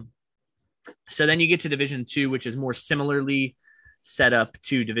 So then you get to Division 2, which is more similarly set up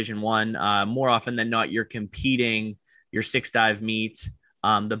to Division 1. More often than not, you're competing your 6 dive meet.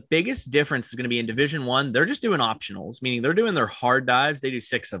 The biggest difference is going to be in Division 1. They're just doing optionals, meaning they're doing their hard dives. They do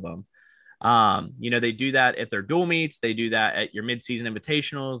 6 of them. They do that at their dual meets. They do that at your midseason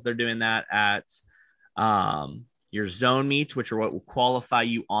invitationals. They're doing that at your zone meets, which are what will qualify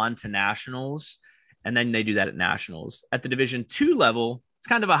you on to nationals. And then they do that at nationals. At the Division 2 level, it's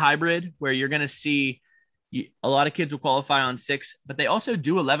kind of a hybrid where you're going to see a lot of kids will qualify on 6, but they also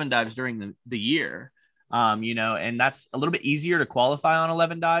do 11 dives during the year. And that's a little bit easier to qualify on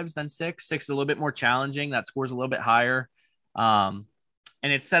 11 dives than 6. 6 is a little bit more challenging. That scores a little bit higher.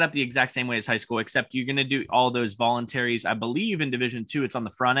 and it's set up the exact same way as high school, except you're going to do all those voluntaries. I believe in Division II, it's on the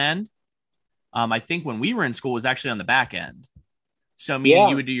front end. I think when we were in school, it was actually on the back end. So meaning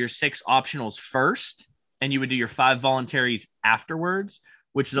you would do your 6 optionals first, and you would do your 5 voluntaries afterwards,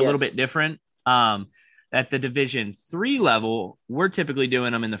 which is a little bit different. At the Division III level, we're typically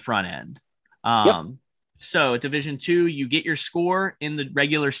doing them in the front end. So at Division II, you get your score in the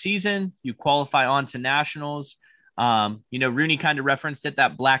regular season, you qualify on to nationals. Rooney kind of referenced it,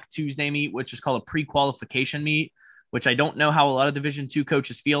 that Black Tuesday meet, which is called a pre-qualification meet, which I don't know how a lot of Division II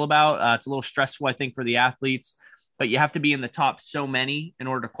coaches feel about. It's a little stressful, I think, for the athletes, but you have to be in the top so many in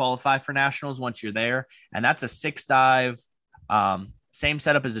order to qualify for nationals once you're there. And that's a 6 dive, same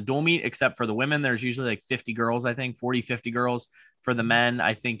setup as a dual meet, except for the women, there's usually like 50 girls, I think 40, 50 girls. For the men,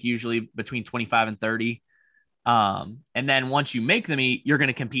 I think usually between 25 and 30. And then once you make the meet, you're going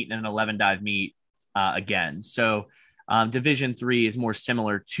to compete in an 11 dive meet again. So Division III is more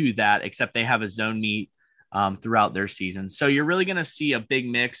similar to that, except they have a zone meet throughout their season. So you're really going to see a big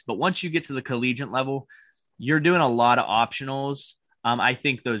mix. But once you get to the collegiate level, you're doing a lot of optionals. I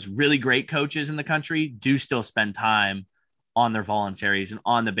think those really great coaches in the country do still spend time on their voluntaries and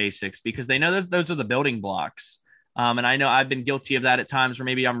on the basics, because they know those are the building blocks. And I know I've been guilty of that at times where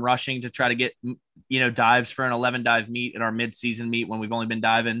maybe I'm rushing to try to get, dives for an 11 dive meet in our mid-season meet when we've only been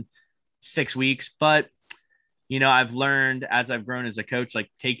diving 6 weeks. But, I've learned as I've grown as a coach, like,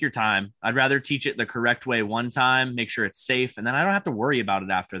 take your time. I'd rather teach it the correct way one time, make sure it's safe, and then I don't have to worry about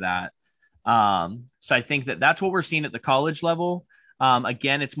it after that. So I think that's what we're seeing at the college level.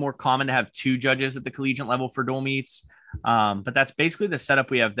 Again, it's more common to have 2 judges at the collegiate level for dual meets. But that's basically the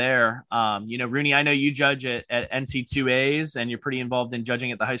setup we have there. Rooney, I know you judge at NC2As, and you're pretty involved in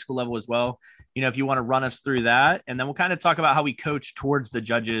judging at the high school level as well. If you want to run us through that, and then we'll kind of talk about how we coach towards the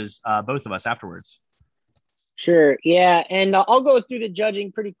judges, both of us, afterwards. Sure. Yeah. And I'll go through the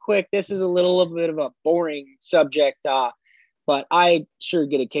judging pretty quick. This is a little bit of a boring subject, but I sure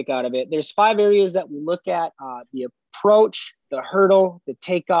get a kick out of it. There's 5 areas that we look at: the approach, the hurdle, the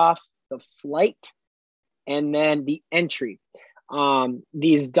takeoff, the flight, and then the entry.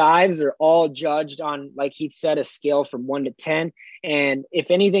 These dives are all judged on, like Heath said, a scale from 1 to 10. And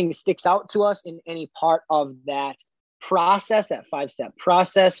if anything sticks out to us in any part of that process, that 5-step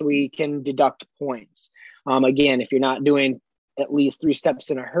process, we can deduct points. Again, if you're not doing at least 3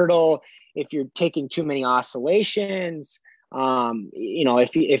 steps in a hurdle, if you're taking too many oscillations,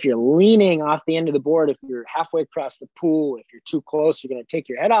 if you're leaning off the end of the board, if you're halfway across the pool, if you're too close, you're going to take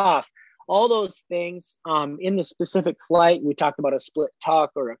your head off. All those things. In the specific flight, we talked about a split tuck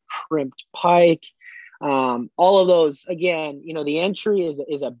or a crimped pike. All of those, again, the entry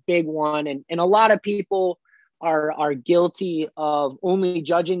is a big one. And a lot of people are guilty of only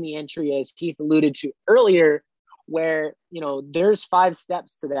judging the entry, as Keith alluded to earlier, where, there's 5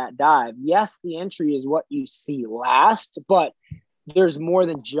 steps to that dive. Yes, the entry is what you see last, but there's more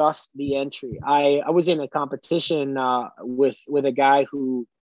than just the entry. I was in a competition with a guy who,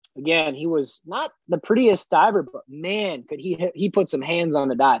 again, he was not the prettiest diver, but man, could he put some hands on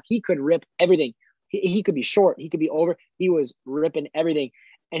the dive. He could rip everything. He could be short. He could be over. He was ripping everything,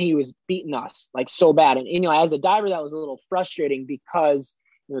 and he was beating us like so bad. And, as a diver, that was a little frustrating because,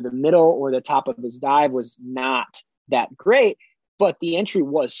 the middle or the top of his dive was not that great, but the entry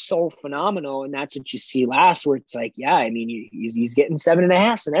was so phenomenal. And that's what you see last, where it's like, yeah, I mean, he's getting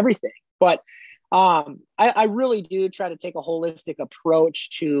 7.5 and everything. But I really do try to take a holistic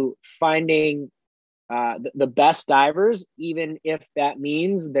approach to finding the best divers, even if that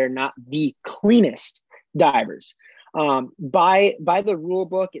means they're not the cleanest divers. By the rule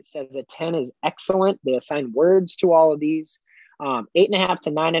book, it says a 10 is excellent. They assign words to all of these. 8.5 to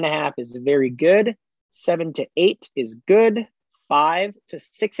 9.5 is very good. 7 to 8 is good. 5 to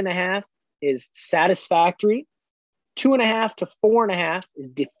 6.5 is satisfactory. 2.5 to 4.5 is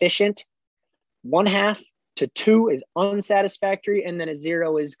deficient. 1/2 to 2 is unsatisfactory, and then a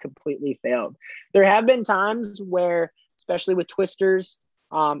 0 is completely failed. There have been times where, especially with twisters,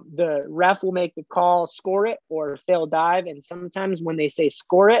 the ref will make the call, score it or fail dive. And sometimes when they say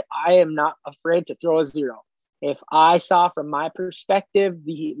score it, I am not afraid to throw a 0. If I saw from my perspective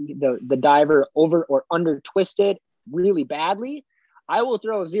the diver over or under twisted really badly, I will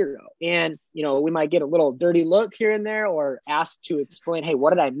throw a 0. And, we might get a little dirty look here and there, or ask to explain, hey,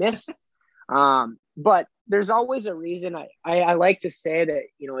 what did I miss? But there's always a reason. I like to say that,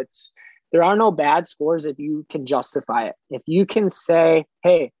 there are no bad scores if you can justify it. If you can say,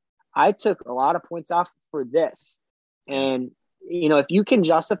 hey, I took a lot of points off for this. And, if you can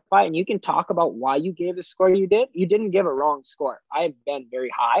justify and you can talk about why you gave the score you did, you didn't give a wrong score. I've been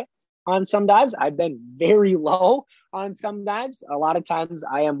very high. on some dives. I've been very low on some dives. A lot of times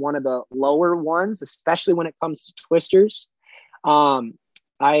I am one of the lower ones, especially when it comes to twisters. Um,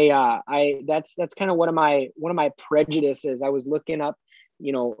 that's kind of one of my prejudices. I was looking up,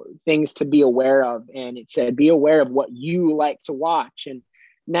 things to be aware of, and it said, be aware of what you like to watch. And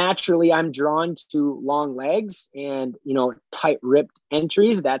naturally I'm drawn to long legs and, tight ripped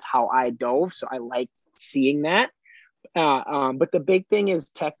entries. That's how I dove. So I like seeing that. But the big thing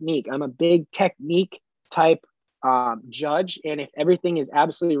is technique. I'm a big technique type judge. And if everything is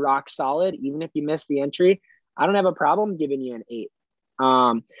absolutely rock solid, even if you miss the entry, I don't have a problem giving you an 8.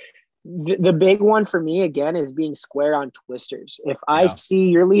 The big one for me, again, is being square on twisters. If I see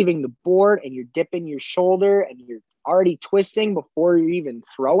you're leaving the board and you're dipping your shoulder and you're already twisting before you're even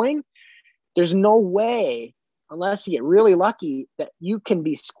throwing, there's no way, unless you get really lucky, that you can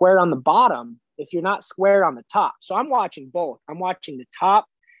be square on the bottom if you're not square on the top. So I'm watching both. I'm watching the top.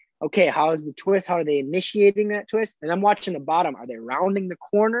 Okay, how is the twist? How are they initiating that twist? And I'm watching the bottom. Are they rounding the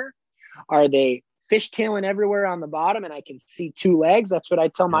corner? Are they fishtailing everywhere on the bottom? And I can see 2 legs. That's what I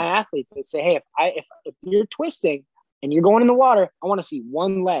tell my athletes. I say, hey, if you're twisting and you're going in the water, I want to see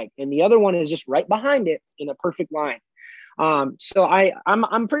 1 leg, and the other one is just right behind it in a perfect line. So I'm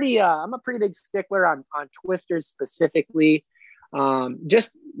a pretty big stickler on twisters specifically.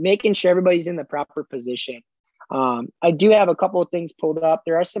 Just making sure everybody's in the proper position. I do have a couple of things pulled up.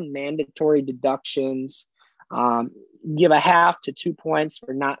 There are some mandatory deductions. Give a half to 2 points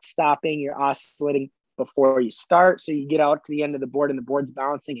for not stopping. You're oscillating before you start. So you get out to the end of the board and the board's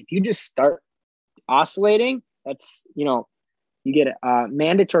bouncing. If you just start oscillating, that's, you get a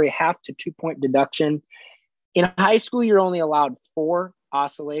mandatory half to 2 point deduction. In high school, you're only allowed 4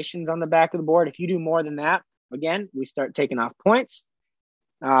 oscillations on the back of the board. If you do more than that, again, we start taking off points.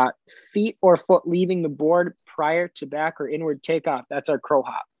 Feet or foot leaving the board prior to back or inward takeoff, that's our crow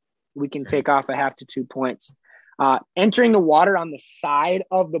hop. We can take off a half to 2 points. Entering the water on the side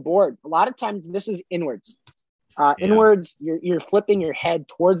of the board. A lot of times this is inwards. Inwards, you're flipping your head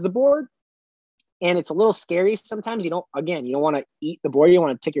towards the board, and it's a little scary sometimes. You don't want to eat the board. You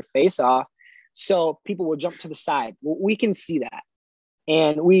want to take your face off. So people will jump to the side. Well, we can see that,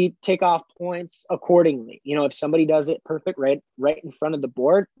 and we take off points accordingly. If somebody does it perfect right in front of the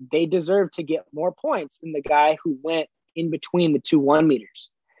board, they deserve to get more points than the guy who went in between the 2 1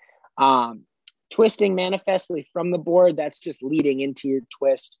 meters. Twisting manifestly from the board, that's just leading into your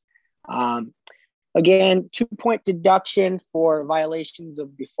twist. Again, 2 point deduction for violations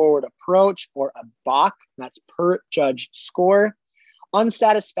of the forward approach or a balk. That's per judge score.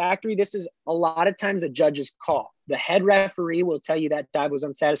 Unsatisfactory, this is a lot of times a judge's call. The head referee will tell you that dive was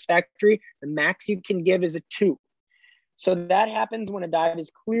unsatisfactory. The max you can give is a 2. So that happens when a dive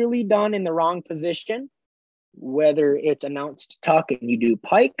is clearly done in the wrong position, whether it's announced tuck and you do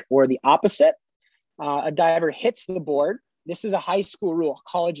pike or the opposite. A diver hits the board. This is a high school rule.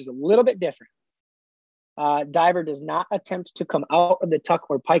 College is a little bit different. Diver does not attempt to come out of the tuck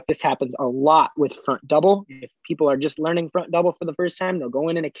or pike. This happens a lot with front double. If people are just learning front double for the first time, they'll go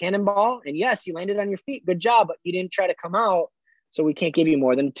in a cannonball. And yes, you landed on your feet. Good job, but you didn't try to come out. So we can't give you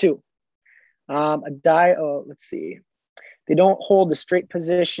more than a 2. Let's see. They don't hold the straight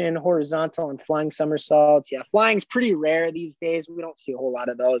position, horizontal, and flying somersaults. Yeah, flying's pretty rare these days. We don't see a whole lot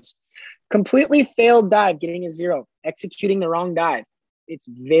of those. Completely failed dive, getting a 0, executing the wrong dive. It's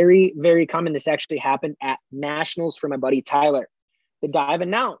very, very common. This actually happened at nationals for my buddy Tyler. The dive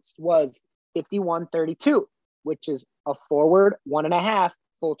announced was 51.32, which is a forward 1.5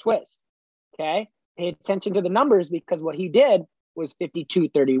 full twist. Okay. Pay attention to the numbers, because what he did was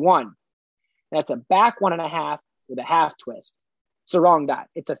 52.31. That's a back 1.5 with a half twist. It's a wrong dive.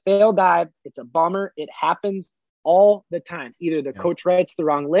 It's a failed dive. It's a bummer. It happens all the time. Either the coach writes the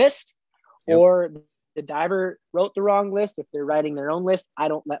wrong list or the diver wrote the wrong list. If they're writing their own list, I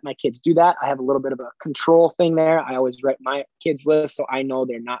don't let my kids do that. I have a little bit of a control thing there. I always write my kids' list, so I know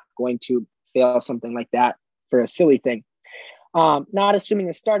they're not going to fail something like that for a silly thing. Not assuming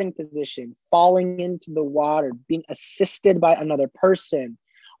a starting position, falling into the water, being assisted by another person.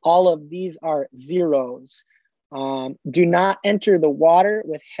 All of these are 0s. Do not enter the water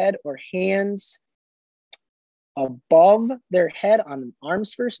with head or hands above their head on an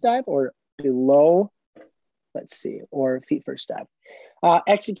arms first dive or below, or feet first dive.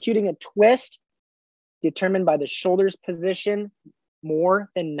 Executing a twist determined by the shoulders position more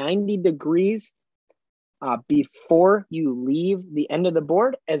than 90 degrees before you leave the end of the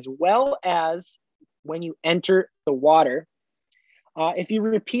board, as well as when you enter the water. If you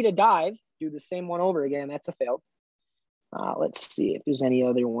repeat a dive, do the same one over again. That's a fail. Let's see if there's any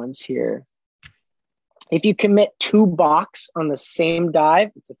other ones here. If you commit 2 balks on the same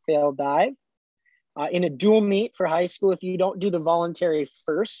dive, it's a failed dive. In a dual meet for high school, if you don't do the voluntary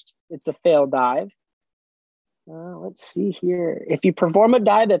first, it's a failed dive. Let's see here. If you perform a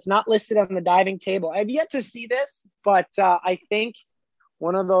dive that's not listed on the diving table, I've yet to see this, but I think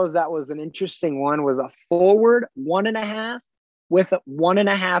one of those that was an interesting one was a forward 1.5 with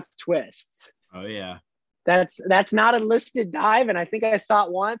 1.5 twists. Oh yeah. That's not a listed dive. And I think I saw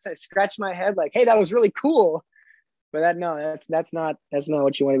it once. I scratched my head like, hey, that was really cool. But that's not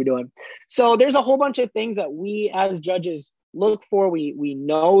what you want to be doing. So there's a whole bunch of things that we as judges look for. We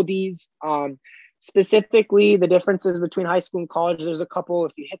know these. Specifically, the differences between high school and college, there's a couple.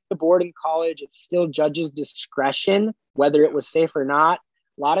 If you hit the board in college, it's still judges' discretion whether it was safe or not.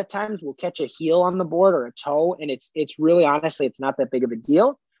 A lot of times we'll catch a heel on the board or a toe, and it's really, honestly, it's not that big of a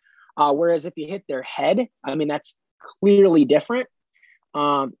deal. Whereas if you hit their head, I mean, that's clearly different.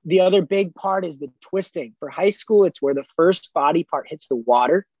 The other big part is the twisting. For high school, it's where the first body part hits the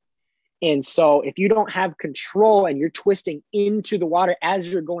water. And so if you don't have control and you're twisting into the water as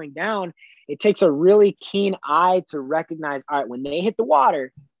you're going down, it takes a really keen eye to recognize, all right, when they hit the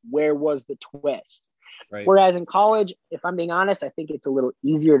water, where was the twist? Right. Whereas in college, if I'm being honest, I think it's a little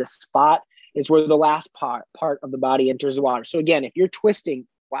easier to spot. It's where the last part of the body enters the water. So again, if you're twisting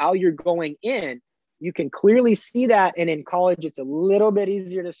while you're going in, you can clearly see that. And in college, it's a little bit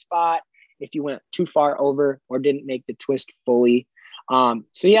easier to spot if you went too far over or didn't make the twist fully. So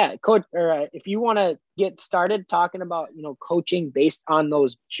yeah, coach, or if you want to get started talking about, coaching based on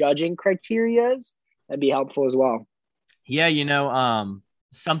those judging criterias, that'd be helpful as well. Yeah.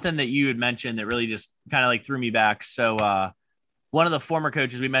 Something that you had mentioned that really just kind of like threw me back. So, one of the former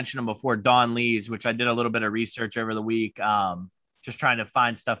coaches, we mentioned him before, Don Lees, which I did a little bit of research over the week, just trying to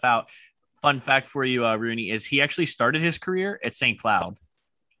find stuff out. Fun fact for you, Rooney, is he actually started his career at St. Cloud.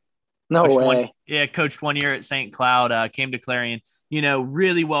 No way. Coached 1 year at St. Cloud, came to Clarion,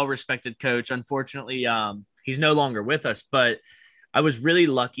 really well-respected coach. Unfortunately, he's no longer with us, but I was really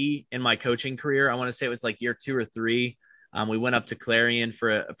lucky in my coaching career. I want to say it was like year 2 or 3. We went up to Clarion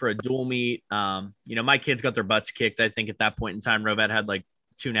for a dual meet. My kids got their butts kicked. I think at that point in time, Rovet had like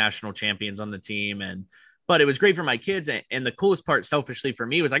 2 national champions on the team, but it was great for my kids. And the coolest part, selfishly for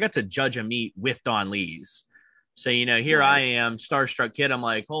me, was I got to judge a meet with Don Lees. So, here nice. I am, starstruck kid. I'm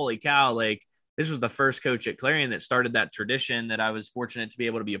like, holy cow, like this was the first coach at Clarion that started that tradition that I was fortunate to be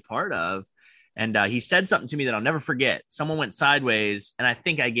able to be a part of. And he said something to me that I'll never forget. Someone went sideways, and I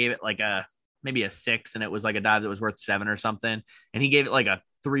think I gave it like maybe a 6, and it was like a dive that was worth 7 or something. And he gave it like a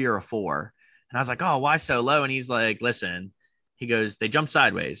 3 or a 4. And I was like, oh, why so low? And he's like, listen, he goes, they jump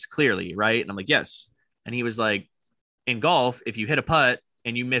sideways, clearly, right? And I'm like, yes. And he was like, in golf, if you hit a putt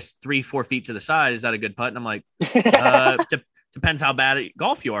and you miss 3-4 feet to the side, is that a good putt? And I'm like, depends how bad at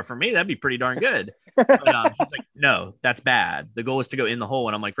golf you are. For me, that'd be pretty darn good. But he's like, no, that's bad. The goal is to go in the hole.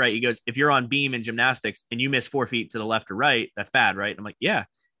 And I'm like, right. He goes, if you're on beam in gymnastics and you miss 4 feet to the left or right, that's bad, right? And I'm like, yeah.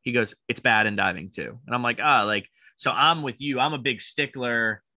 He goes, it's bad in diving too. And I'm like, so I'm with you. I'm a big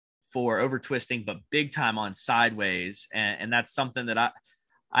stickler for over twisting, but big time on sideways. And that's something that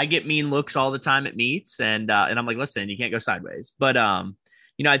I get mean looks all the time at meets. And I'm like, listen, you can't go sideways. But,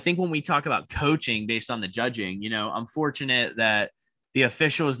 I think when we talk about coaching based on the judging, I'm fortunate that the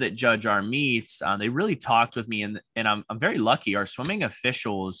officials that judge our meets, they really talked with me, and I'm very lucky. Our swimming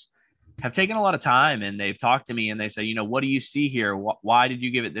officials have taken a lot of time, and they've talked to me, and they say, what do you see here? Why did you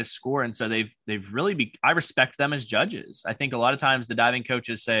give it this score? And so they've really I respect them as judges. I think a lot of times the diving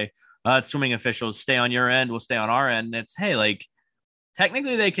coaches say, swimming officials, stay on your end, we'll stay on our end. And it's, hey, like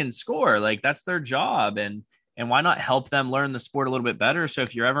technically they can score, like that's their job. And why not help them learn the sport a little bit better? So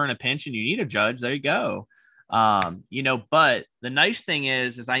if you're ever in a pinch and you need a judge, there you go. But the nice thing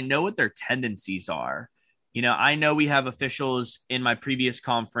is I know what their tendencies are. I know we have officials in my previous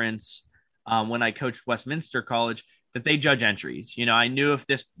conference when I coached Westminster College that they judge entries. I knew if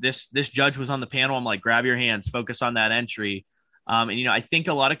this judge was on the panel, I'm like, grab your hands, focus on that entry. I think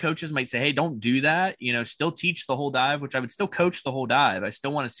a lot of coaches might say, hey, don't do that. Still teach the whole dive, which I would still coach the whole dive. I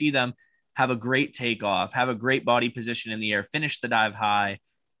still want to see them have a great takeoff, have a great body position in the air, finish the dive high.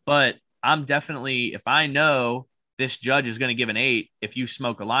 But I'm definitely, if I know this judge is going to give an 8, if you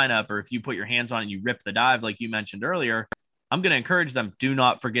smoke a lineup or if you put your hands on and you rip the dive, like you mentioned earlier, I'm going to encourage them. Do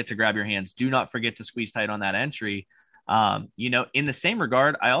not forget to grab your hands. Do not forget to squeeze tight on that entry. In the same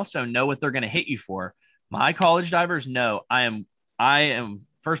regard, I also know what they're going to hit you for. My college divers know I am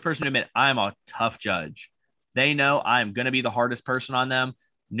first person to admit I am a tough judge. They know I am going to be the hardest person on them.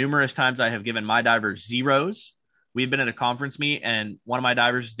 Numerous times I have given my divers 0s. We've been at a conference meet and one of my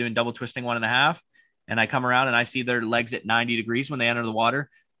divers is doing double twisting 1.5. And I come around and I see their legs at 90 degrees when they enter the water.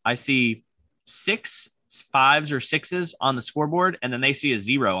 I see 6 fives or sixes on the scoreboard, and then they see a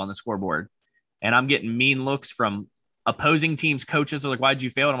 0 on the scoreboard. And I'm getting mean looks from opposing teams' coaches. They're like, why'd you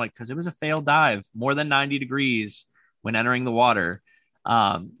fail? And I'm like, because it was a failed dive, more than 90 degrees when entering the water.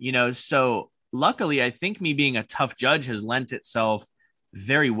 So luckily, I think me being a tough judge has lent itself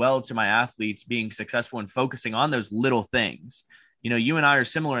very well to my athletes being successful and focusing on those little things. You and I are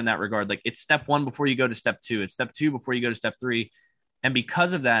similar in that regard. Like, it's step 1 before you go to step 2. It's step 2 before you go to step 3. And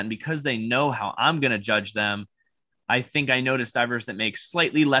because of that, and because they know how I'm going to judge them, I think I notice divers that make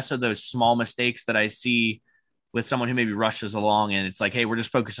slightly less of those small mistakes that I see with someone who maybe rushes along and it's like, hey, we're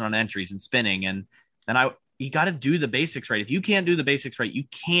just focusing on entries and spinning. You got to do the basics right. If you can't do the basics right, you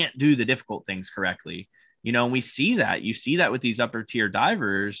can't do the difficult things correctly. And we see that. You see that with these upper tier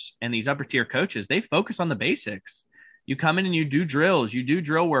divers and these upper tier coaches. They focus on the basics. You come in and you do drills, you do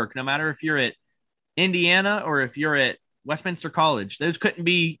drill work, no matter if you're at Indiana or if you're at Westminster College. Those couldn't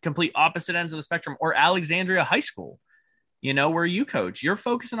be complete opposite ends of the spectrum, or Alexandria High School, where you coach. You're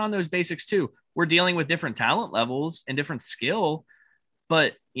focusing on those basics too. We're dealing with different talent levels and different skill,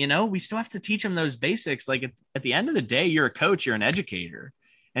 but we still have to teach them those basics. Like at the end of the day, you're a coach, you're an educator.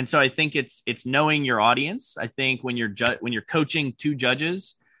 And so I think it's knowing your audience. I think when you're coaching 2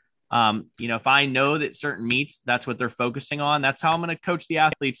 judges, if I know that certain meets, that's what they're focusing on, that's how I'm going to coach the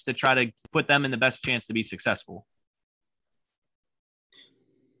athletes to try to put them in the best chance to be successful.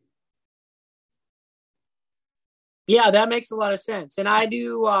 Yeah, that makes a lot of sense. And I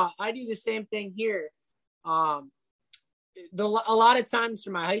do the same thing here. A lot of times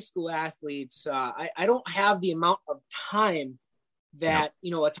for my high school athletes, I don't have the amount of time that,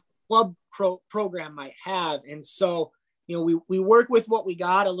 a club program might have. And so, we work with what we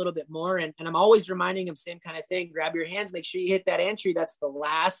got a little bit more. And I'm always reminding them, same kind of thing, grab your hands, make sure you hit that entry. That's the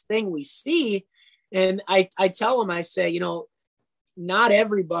last thing we see. And I tell them, I say, not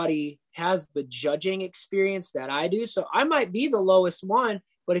everybody has the judging experience that I do. So I might be the lowest one,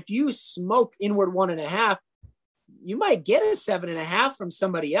 but if you smoke inward 1.5, you might get a 7.5 from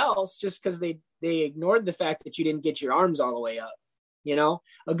somebody else just because they ignored the fact that you didn't get your arms all the way up.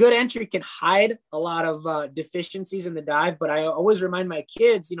 A good entry can hide a lot of deficiencies in the dive, but I always remind my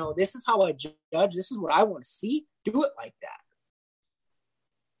kids, this is how I judge. This is what I want to see. Do it like that.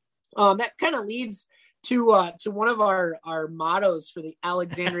 That kind of leads to one of our mottos for the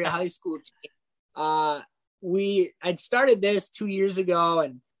Alexandria High School team. I'd started this 2 years ago,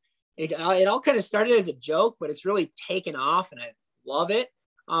 and it all kind of started as a joke, but it's really taken off, and I love it.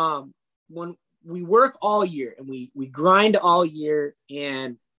 When we work all year and we grind all year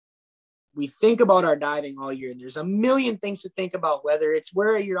and we think about our diving all year, and there's a million things to think about, whether it's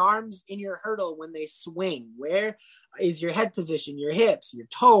where are your arms in your hurdle when they swing, where is your head position, your hips, your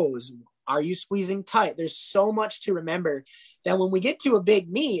toes, are you squeezing tight? There's so much to remember that when we get to a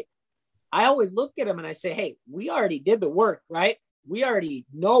big meet, I always look at them and I say, hey, we already did the work, right? We already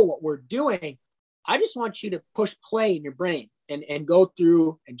know what we're doing. I just want you to push play in your brain and go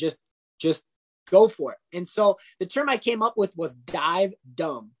through and just go for it. And so the term I came up with was dive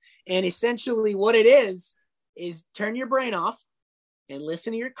dumb. And essentially what it is turn your brain off and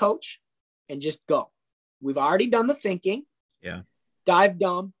listen to your coach and just go. We've already done the thinking. Yeah. Dive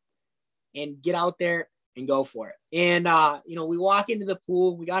dumb and get out there and go for it. And, we walk into the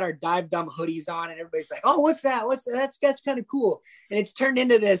pool, we got our dive dumb hoodies on, and everybody's like, oh, what's that? That's kind of cool. And it's turned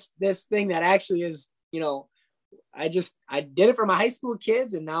into this thing that actually is, I did it for my high school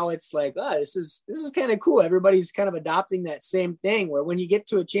kids. And now it's like, oh, this is kind of cool. Everybody's kind of adopting that same thing, where when you get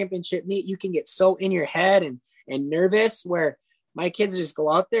to a championship meet, you can get so in your head and nervous, where my kids just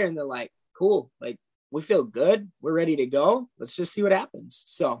go out there and they're like, cool. Like, we feel good. We're ready to go. Let's just see what happens.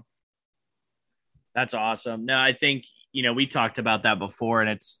 So. That's awesome. No, I think, we talked about that before, and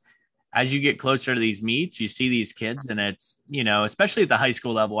it's, as you get closer to these meets, you see these kids, and it's, especially at the high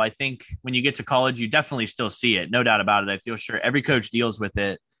school level. I think when you get to college, you definitely still see it. No doubt about it. I feel sure every coach deals with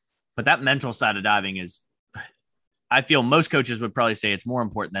it, but that mental side of diving is, I feel most coaches would probably say it's more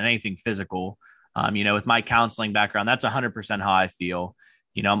important than anything physical. With my counseling background, that's 100% how I feel.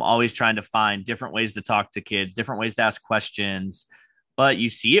 I'm always trying to find different ways to talk to kids, different ways to ask questions. But you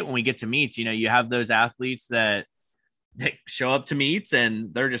see it when we get to meets. You have those athletes that they show up to meets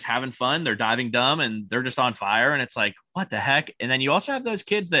and they're just having fun. They're diving dumb and they're just on fire. And it's like, what the heck? And then you also have those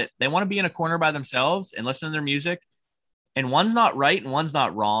kids that they want to be in a corner by themselves and listen to their music. And one's not right and one's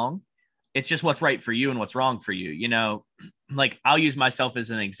not wrong. It's just what's right for you and what's wrong for you. Like, I'll use myself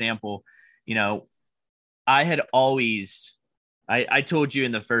as an example. I had always, I told you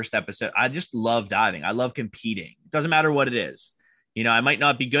in the first episode, I just love diving. I love competing. It doesn't matter what it is. I might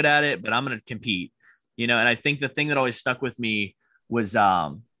not be good at it, but I'm going to compete, and I think the thing that always stuck with me was,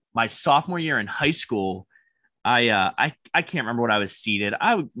 my sophomore year in high school, I can't remember what I was seeded.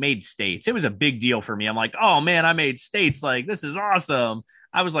 I made states. It was a big deal for me. I'm like, oh man, I made states. Like, this is awesome.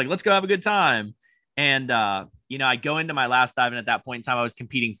 I was like, let's go have a good time. And I go into my last dive, and at that point in time, I was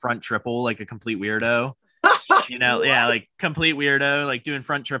competing front triple like a complete weirdo. Yeah, like complete weirdo, like doing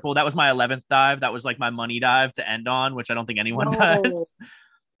front triple. That was my 11th dive. That was like my money dive to end on, which I don't think anyone does.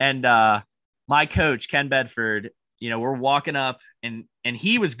 And my coach, Ken Bedford, we're walking up, and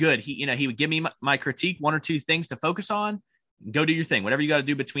he was good. He would give me my critique, one or two things to focus on, go do your thing, whatever you got to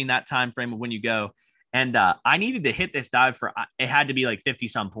do between that time frame of when you go. And I needed to hit this dive it had to be like 50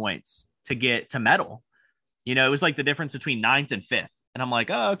 some points to get to medal. It was like the difference between 9th and 5th. And I'm like,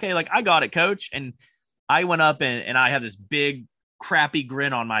 oh, okay, like I got it, coach. And I went up and I had this big crappy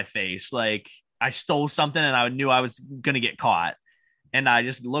grin on my face. Like I stole something and I knew I was going to get caught. And I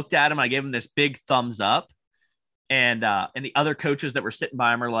just looked at him. I gave him this big thumbs up. And the other coaches that were sitting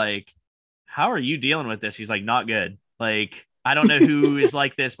by him are like, how are you dealing with this? He's like, not good. Like, I don't know who is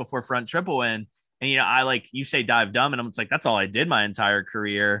like this before front triple in. And, I like, you say dive dumb. And I'm just like, that's all I did my entire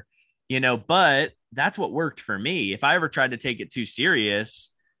career, but that's what worked for me. If I ever tried to take it too serious,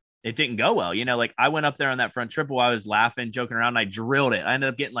 it didn't go well. Like I went up there on that front triple. I was laughing, joking around. And I drilled it. I ended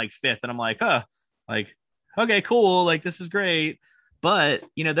up getting like 5th. And I'm like, like, okay, cool. Like, this is great. But,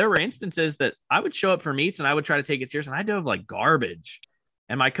 there were instances that I would show up for meets and I would try to take it serious, and I dove like garbage.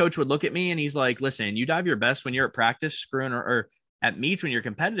 And my coach would look at me and he's like, listen, you dive your best when you're at practice screwing or at meets when you're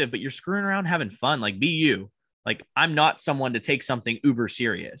competitive, but you're screwing around having fun. Like, be you. Like, I'm not someone to take something uber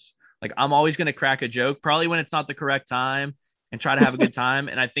serious. Like, I'm always going to crack a joke, probably when it's not the correct time, and try to have a good time.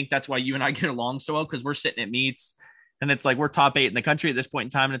 And I think that's why you and I get along so well, because we're sitting at meets and it's like we're top 8 in the country at this point in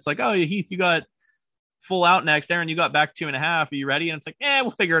time. And it's like, oh, Heath, you got full out next. Aaron, you got back 2.5. Are you ready? And it's like,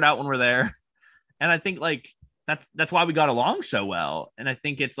 we'll figure it out when we're there. And I think like that's why we got along so well. And I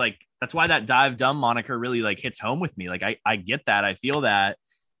think it's like, that's why that dive dumb moniker really like hits home with me. Like, I get that. I feel that,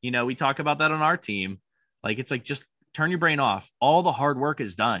 we talk about that on our team. Like, it's like, just turn your brain off. All the hard work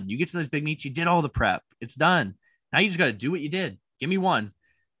is done. You get to those big meets, you did all the prep. It's done. Now you just got to do what you did. Give me one.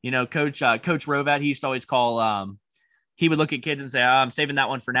 Coach Rovat, he used to always call, he would look at kids and say, I'm saving that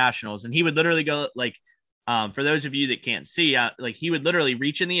one for nationals. And he would literally go like, for those of you that can't see, like he would literally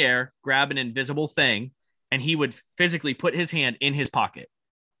reach in the air, grab an invisible thing, and he would physically put his hand in his pocket.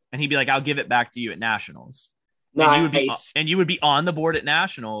 And he'd be like, I'll give it back to you at nationals. Nice. And you would be on the board at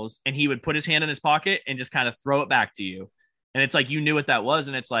nationals, and he would put his hand in his pocket and just kind of throw it back to you. And it's like, you knew what that was.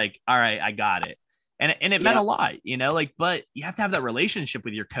 And it's like, all right, I got it. And it meant a lot, like, but you have to have that relationship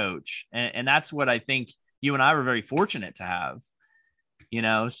with your coach. And that's what I think you and I were very fortunate to have,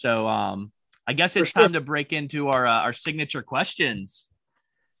 so I guess it's time to break into our signature questions.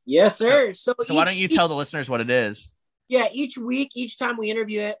 Yes, sir. So why don't you tell the listeners what it is? Yeah. Each week, each time we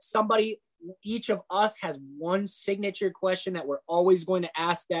interview it, each of us has one signature question that we're always going to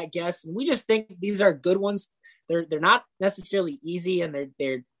ask that guest. And we just think these are good ones. They're not necessarily easy, and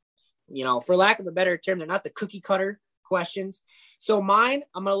they're, for lack of a better term, they're not the cookie cutter questions. So mine,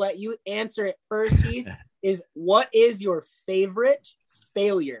 I'm going to let you answer it first, Heath, is what is your favorite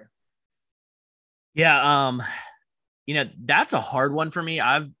failure? Yeah. That's a hard one for me.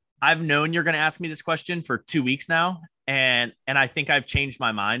 I've known you're going to ask me this question for 2 weeks now. And I think I've changed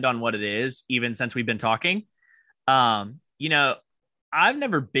my mind on what it is, even since we've been talking. I've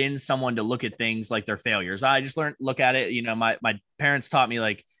never been someone to look at things like they're failures. I just look at it. My parents taught me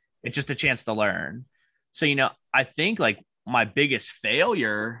like, it's just a chance to learn. So, I think like my biggest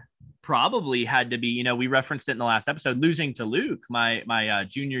failure probably had to be, we referenced it in the last episode, losing to Luke, my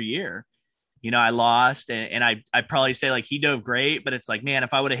junior year. I lost, and I probably say like he dove great, but it's like, man,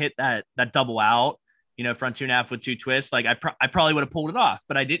 if I would have hit that double out, front 2.5 with 2 twists, like I probably would have pulled it off,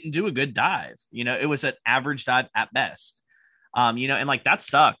 but I didn't do a good dive. It was an average dive at best. And like that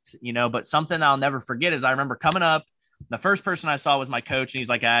sucked, but something I'll never forget is I remember coming up, the first person I saw was my coach, and he's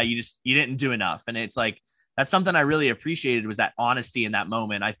like, you didn't do enough. And it's like, that's something I really appreciated, was that honesty in that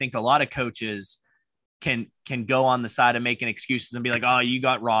moment. I think a lot of coaches can go on the side of making excuses and be like, oh, you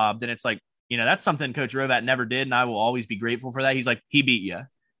got robbed. And it's like, that's something Coach Rovat never did. And I will always be grateful for that. He's like, he beat you,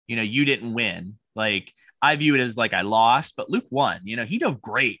 you didn't win. Like, I view it as like I lost, but Luke won. He dove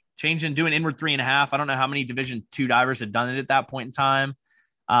great, changing, doing inward 3.5. I don't know how many Division II divers had done it at that point in time.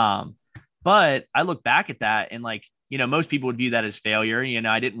 But I look back at that and like, most people would view that as failure.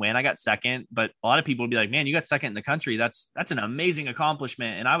 I didn't win. I got second, but a lot of people would be like, man, you got second in the country. That's an amazing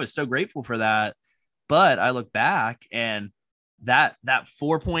accomplishment. And I was so grateful for that. But I look back and that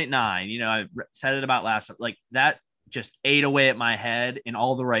 4.9, I said it about last, like that just ate away at my head in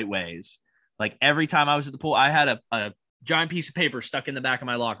all the right ways. Like every time I was at the pool, I had a giant piece of paper stuck in the back of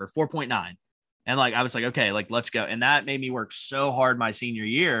my locker, 4.9. And like, I was like, okay, like, let's go. And that made me work so hard my senior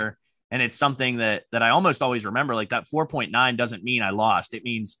year. And it's something that I almost always remember. Like, that 4.9 doesn't mean I lost. It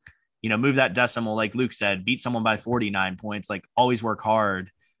means, move that decimal, like Luke said, beat someone by 49 points, like always work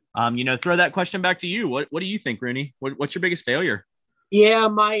hard. Throw that question back to you. What do you think, Rooney? What's your biggest failure? Yeah,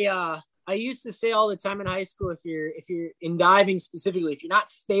 I used to say all the time in high school, if you're in diving specifically, if you're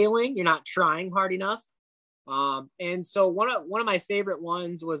not failing, you're not trying hard enough. And so one of my favorite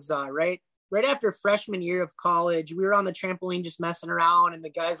ones was right after freshman year of college. We were on the trampoline just messing around, and the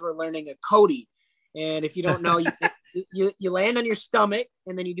guys were learning a Cody. And if you don't know, you land on your stomach,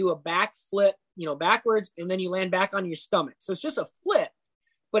 and then you do a back flip, backwards, and then you land back on your stomach. So it's just a flip,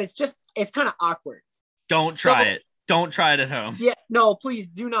 but it's kind of awkward. Don't try it. Don't try it at home. Yeah, no, please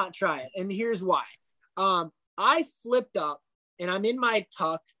do not try it. And here's why. I flipped up, and I'm in my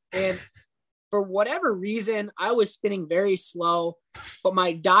tuck, and for whatever reason, I was spinning very slow, but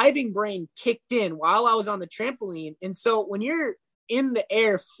my diving brain kicked in while I was on the trampoline. And so when you're in the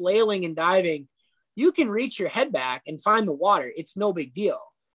air flailing and diving, you can reach your head back and find the water. It's no big deal.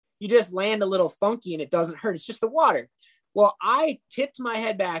 You just land a little funky and it doesn't hurt. It's just the water. Well, I tipped my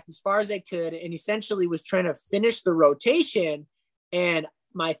head back as far as I could and essentially was trying to finish the rotation, and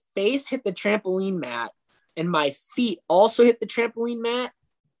my face hit the trampoline mat and my feet also hit the trampoline mat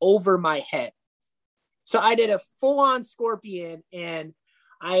over my head. So I did a full-on scorpion, and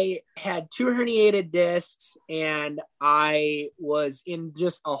I had 2 herniated discs, and I was in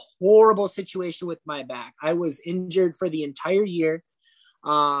just a horrible situation with my back. I was injured for the entire year.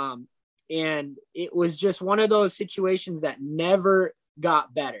 And it was just one of those situations that never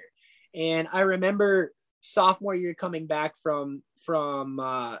got better. And I remember sophomore year coming back from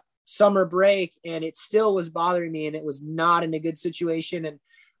summer break, and it still was bothering me, and it was not in a good situation. And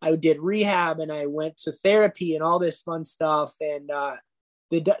I did rehab, and I went to therapy and all this fun stuff. And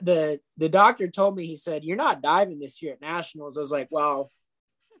the doctor told me, he said, "You're not diving this year at nationals." I was like, well,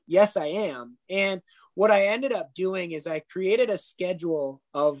 yes, I am. And what I ended up doing is I created a schedule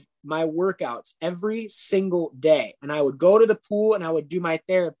of my workouts every single day. And I would go to the pool and I would do my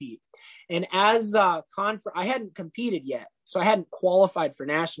therapy. And as I hadn't competed yet, so I hadn't qualified for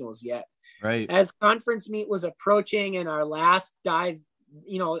nationals yet. Right. As conference meet was approaching and our last dive,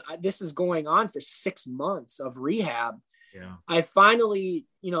 this is going on for 6 months of rehab. Yeah. I finally,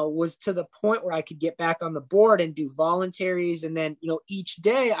 was to the point where I could get back on the board and do voluntaries. And then, each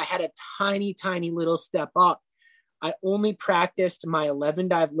day I had a tiny, tiny little step up. I only practiced my 11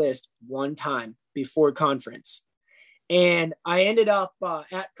 dive list one time before conference. And I ended up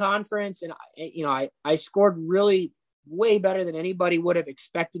at conference, and, I scored really way better than anybody would have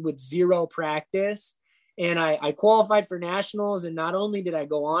expected with 0 practice. And I qualified for nationals. And not only did I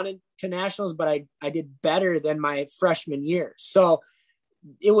go on to nationals, but I did better than my freshman year. So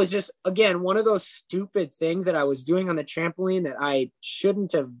it was just, again, one of those stupid things that I was doing on the trampoline that I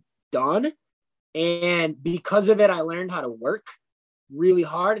shouldn't have done. And because of it, I learned how to work really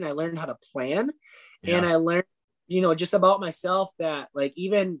hard, and I learned how to plan. Yeah. And I learned, just about myself, that like,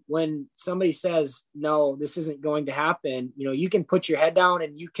 even when somebody says, no, this isn't going to happen, you can put your head down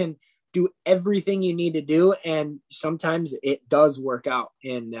and you can do everything you need to do. And sometimes it does work out,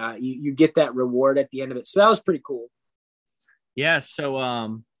 and you get that reward at the end of it. So that was pretty cool. Yeah. So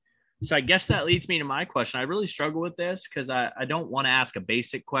I guess that leads me to my question. I really struggle with this because I don't want to ask a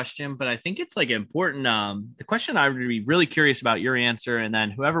basic question, but I think it's like important. The question I would be really curious about your answer, and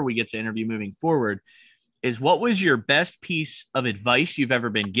then whoever we get to interview moving forward, is what was your best piece of advice you've ever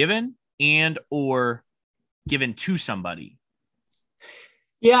been given and or given to somebody?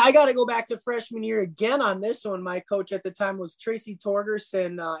 Yeah, I got to go back to freshman year again on this one. My coach at the time was Tracy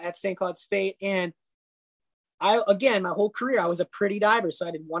Torgerson at St. Cloud State. And my whole career, I was a pretty diver. So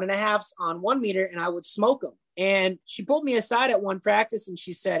I did 1.5s on 1 meter, and I would smoke them. And she pulled me aside at one practice and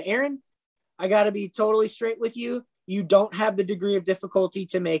she said, "Aaron, I got to be totally straight with you. You don't have the degree of difficulty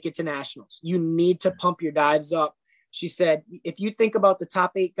to make it to nationals. You need to pump your dives up." She said, "If you think about the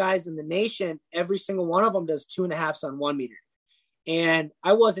top 8 guys in the nation, every single one of them does 2.5s on 1 meter. And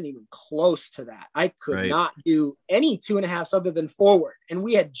I wasn't even close to that. I could not do any 2.5s other than forward. And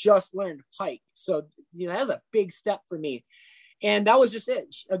we had just learned pike. So, that was a big step for me. And that was just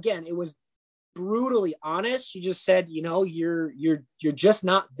it. Again, it was brutally honest. She just said, you're just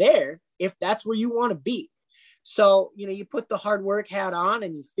not there if that's where you want to be. So, you put the hard work hat on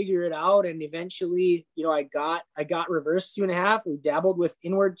and you figure it out. And eventually, I got reverse 2.5. We dabbled with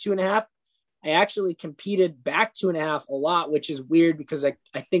inward 2.5. I actually competed back 2.5 a lot, which is weird because I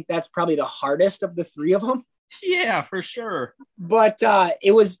think that's probably the hardest of the 3 of them. Yeah, for sure. But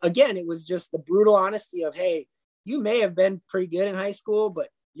it was just the brutal honesty of, hey, you may have been pretty good in high school, but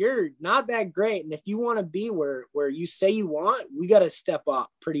you're not that great. And if you want to be where you say you want, we got to step up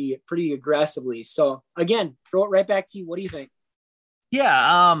pretty aggressively. So again, throw it right back to you. What do you think?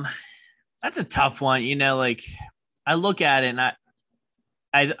 Yeah. That's a tough one. You know, like I look at it and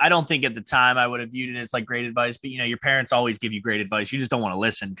I don't think at the time I would have viewed it as like great advice, but you know, your parents always give you great advice. You just don't want to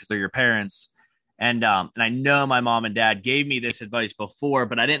listen because they're your parents. And I know my mom and dad gave me this advice before,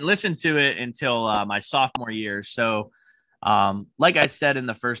 but I didn't listen to it until my sophomore year. So like I said in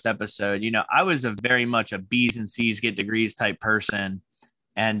the first episode, you know, I was a very much a B's and C's get degrees type person.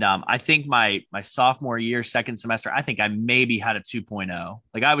 And I think my sophomore year, second semester, I think I maybe had a 2.0.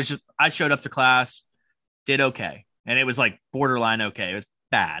 Like I showed up to class, did okay. And it was like borderline okay. It was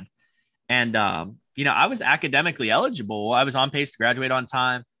bad. And, you know, I was academically eligible. I was on pace to graduate on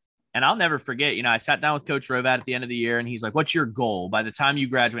time. And I'll never forget, you know, I sat down with Coach Rovat at the end of the year and he's like, what's your goal by the time you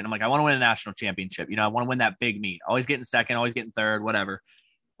graduate? And I'm like, I want to win a national championship. You know, I want to win that big meet, always getting second, always getting third, whatever.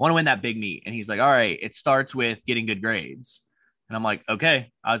 I want to win that big meet. And he's like, all right, it starts with getting good grades. And I'm like,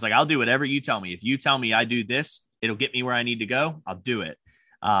 okay. I was like, I'll do whatever you tell me. If you tell me I do this, it'll get me where I need to go. I'll do it.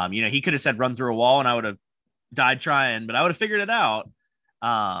 You know, he could have said run through a wall and I would have died trying, but I would have figured it out.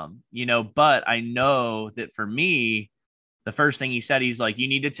 You know, but I know that for me, the first thing he said, he's like, you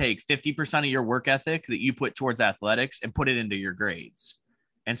need to take 50% of your work ethic that you put towards athletics and put it into your grades.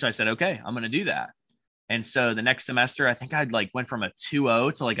 And so I said, okay, I'm going to do that. And so the next semester, I think I'd like went from a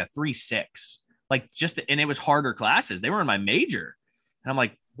 2.0 to like a 3.6, like just, and it was harder classes. They were in my major. And I'm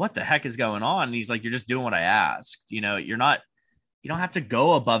like, what the heck is going on? And he's like, you're just doing what I asked. You know, you don't have to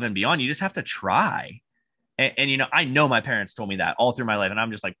go above and beyond. You just have to try. And you know, I know my parents told me that all through my life. And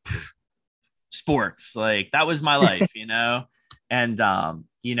I'm just like, sports, like that was my life, you know? And,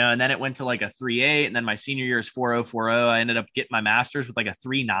 you know, and then it went to like a 3.8. And then my senior year is 4.0. I ended up getting my master's with like a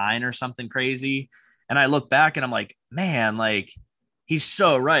 3.9 or something crazy. And I look back and I'm like, man, like he's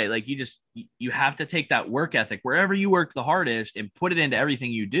so right. Like you have to take that work ethic wherever you work the hardest and put it into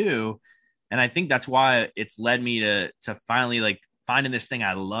everything you do. And I think that's why it's led me to finally like finding this thing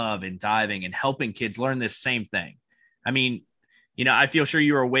I love in diving and helping kids learn this same thing. I mean, you know, I feel sure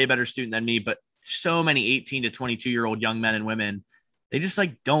you were a way better student than me, but so many 18 to 22-year-old young men and women, they just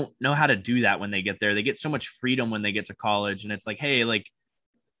like don't know how to do that when they get there. They get so much freedom when they get to college. And it's like, hey, like,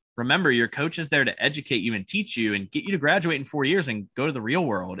 remember your coach is there to educate you and teach you and get you to graduate in 4 years and go to the real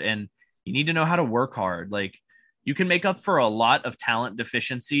world. And you need to know how to work hard. Like you can make up for a lot of talent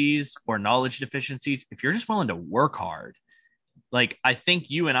deficiencies or knowledge deficiencies if you're just willing to work hard. Like, I think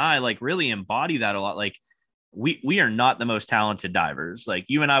you and I like really embody that a lot. Like we are not the most talented divers. Like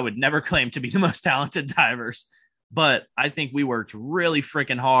you and I would never claim to be the most talented divers, but I think we worked really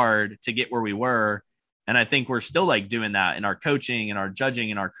freaking hard to get where we were. And I think we're still like doing that in our coaching and our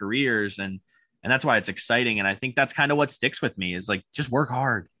judging and our careers. And that's why it's exciting. And I think that's kind of what sticks with me is like, just work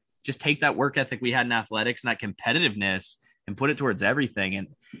hard, just take that work ethic we had in athletics and that competitiveness and put it towards everything.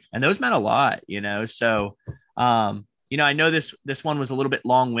 And those meant a lot, you know? So, you know, I know this one was a little bit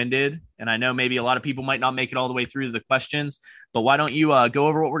long-winded, and I know maybe a lot of people might not make it all the way through the questions, but why don't you go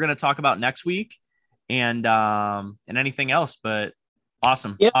over what we're going to talk about next week and anything else? But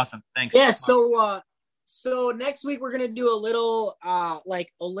awesome. Yep. Awesome. Thanks. Yeah. So next week we're going to do a little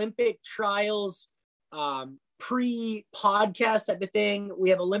like Olympic trials pre-podcast type of thing. We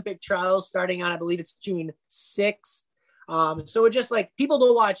have Olympic trials starting on, I believe it's June 6th. So we're just like people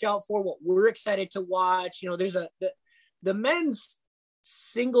to watch out for, what we're excited to watch. You know, there's the men's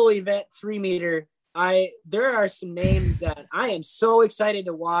single event 3-meter. There are some names that I am so excited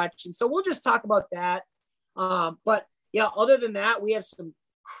to watch. And so we'll just talk about that. But yeah, other than that, we have some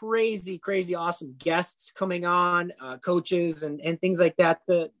crazy, awesome guests coming on, coaches and things like that.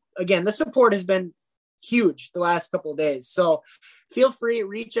 The support has been huge the last couple of days. So feel free,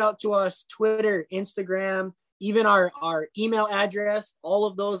 reach out to us, Twitter, Instagram, even our email address. All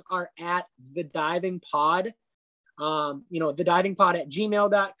of those are at The Diving Pod. You know,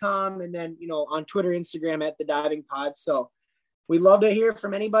 thedivingpod@gmail.com, and then, you know, on Twitter, Instagram at The Diving Pod. So we'd love to hear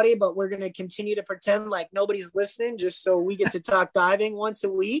from anybody, but we're going to continue to pretend like nobody's listening just so we get to talk diving once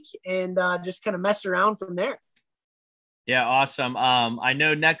a week and just kind of mess around from there. Yeah. Awesome. I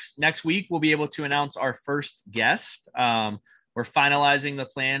know next week we'll be able to announce our first guest. We're finalizing the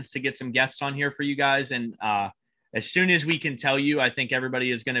plans to get some guests on here for you guys. And as soon as we can tell you, I think everybody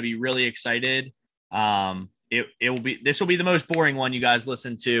is going to be really excited. This will be the most boring one you guys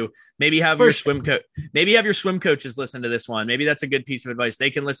listen to. Maybe have your swim coaches listen to this one. Maybe that's a good piece of advice. They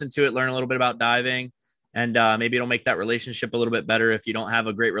can listen to it, learn a little bit about diving, and maybe it'll make that relationship a little bit better if you don't have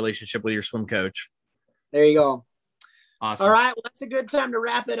a great relationship with your swim coach. There you go. Awesome. All right. Well, that's a good time to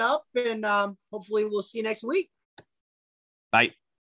wrap it up, and hopefully we'll see you next week. Bye.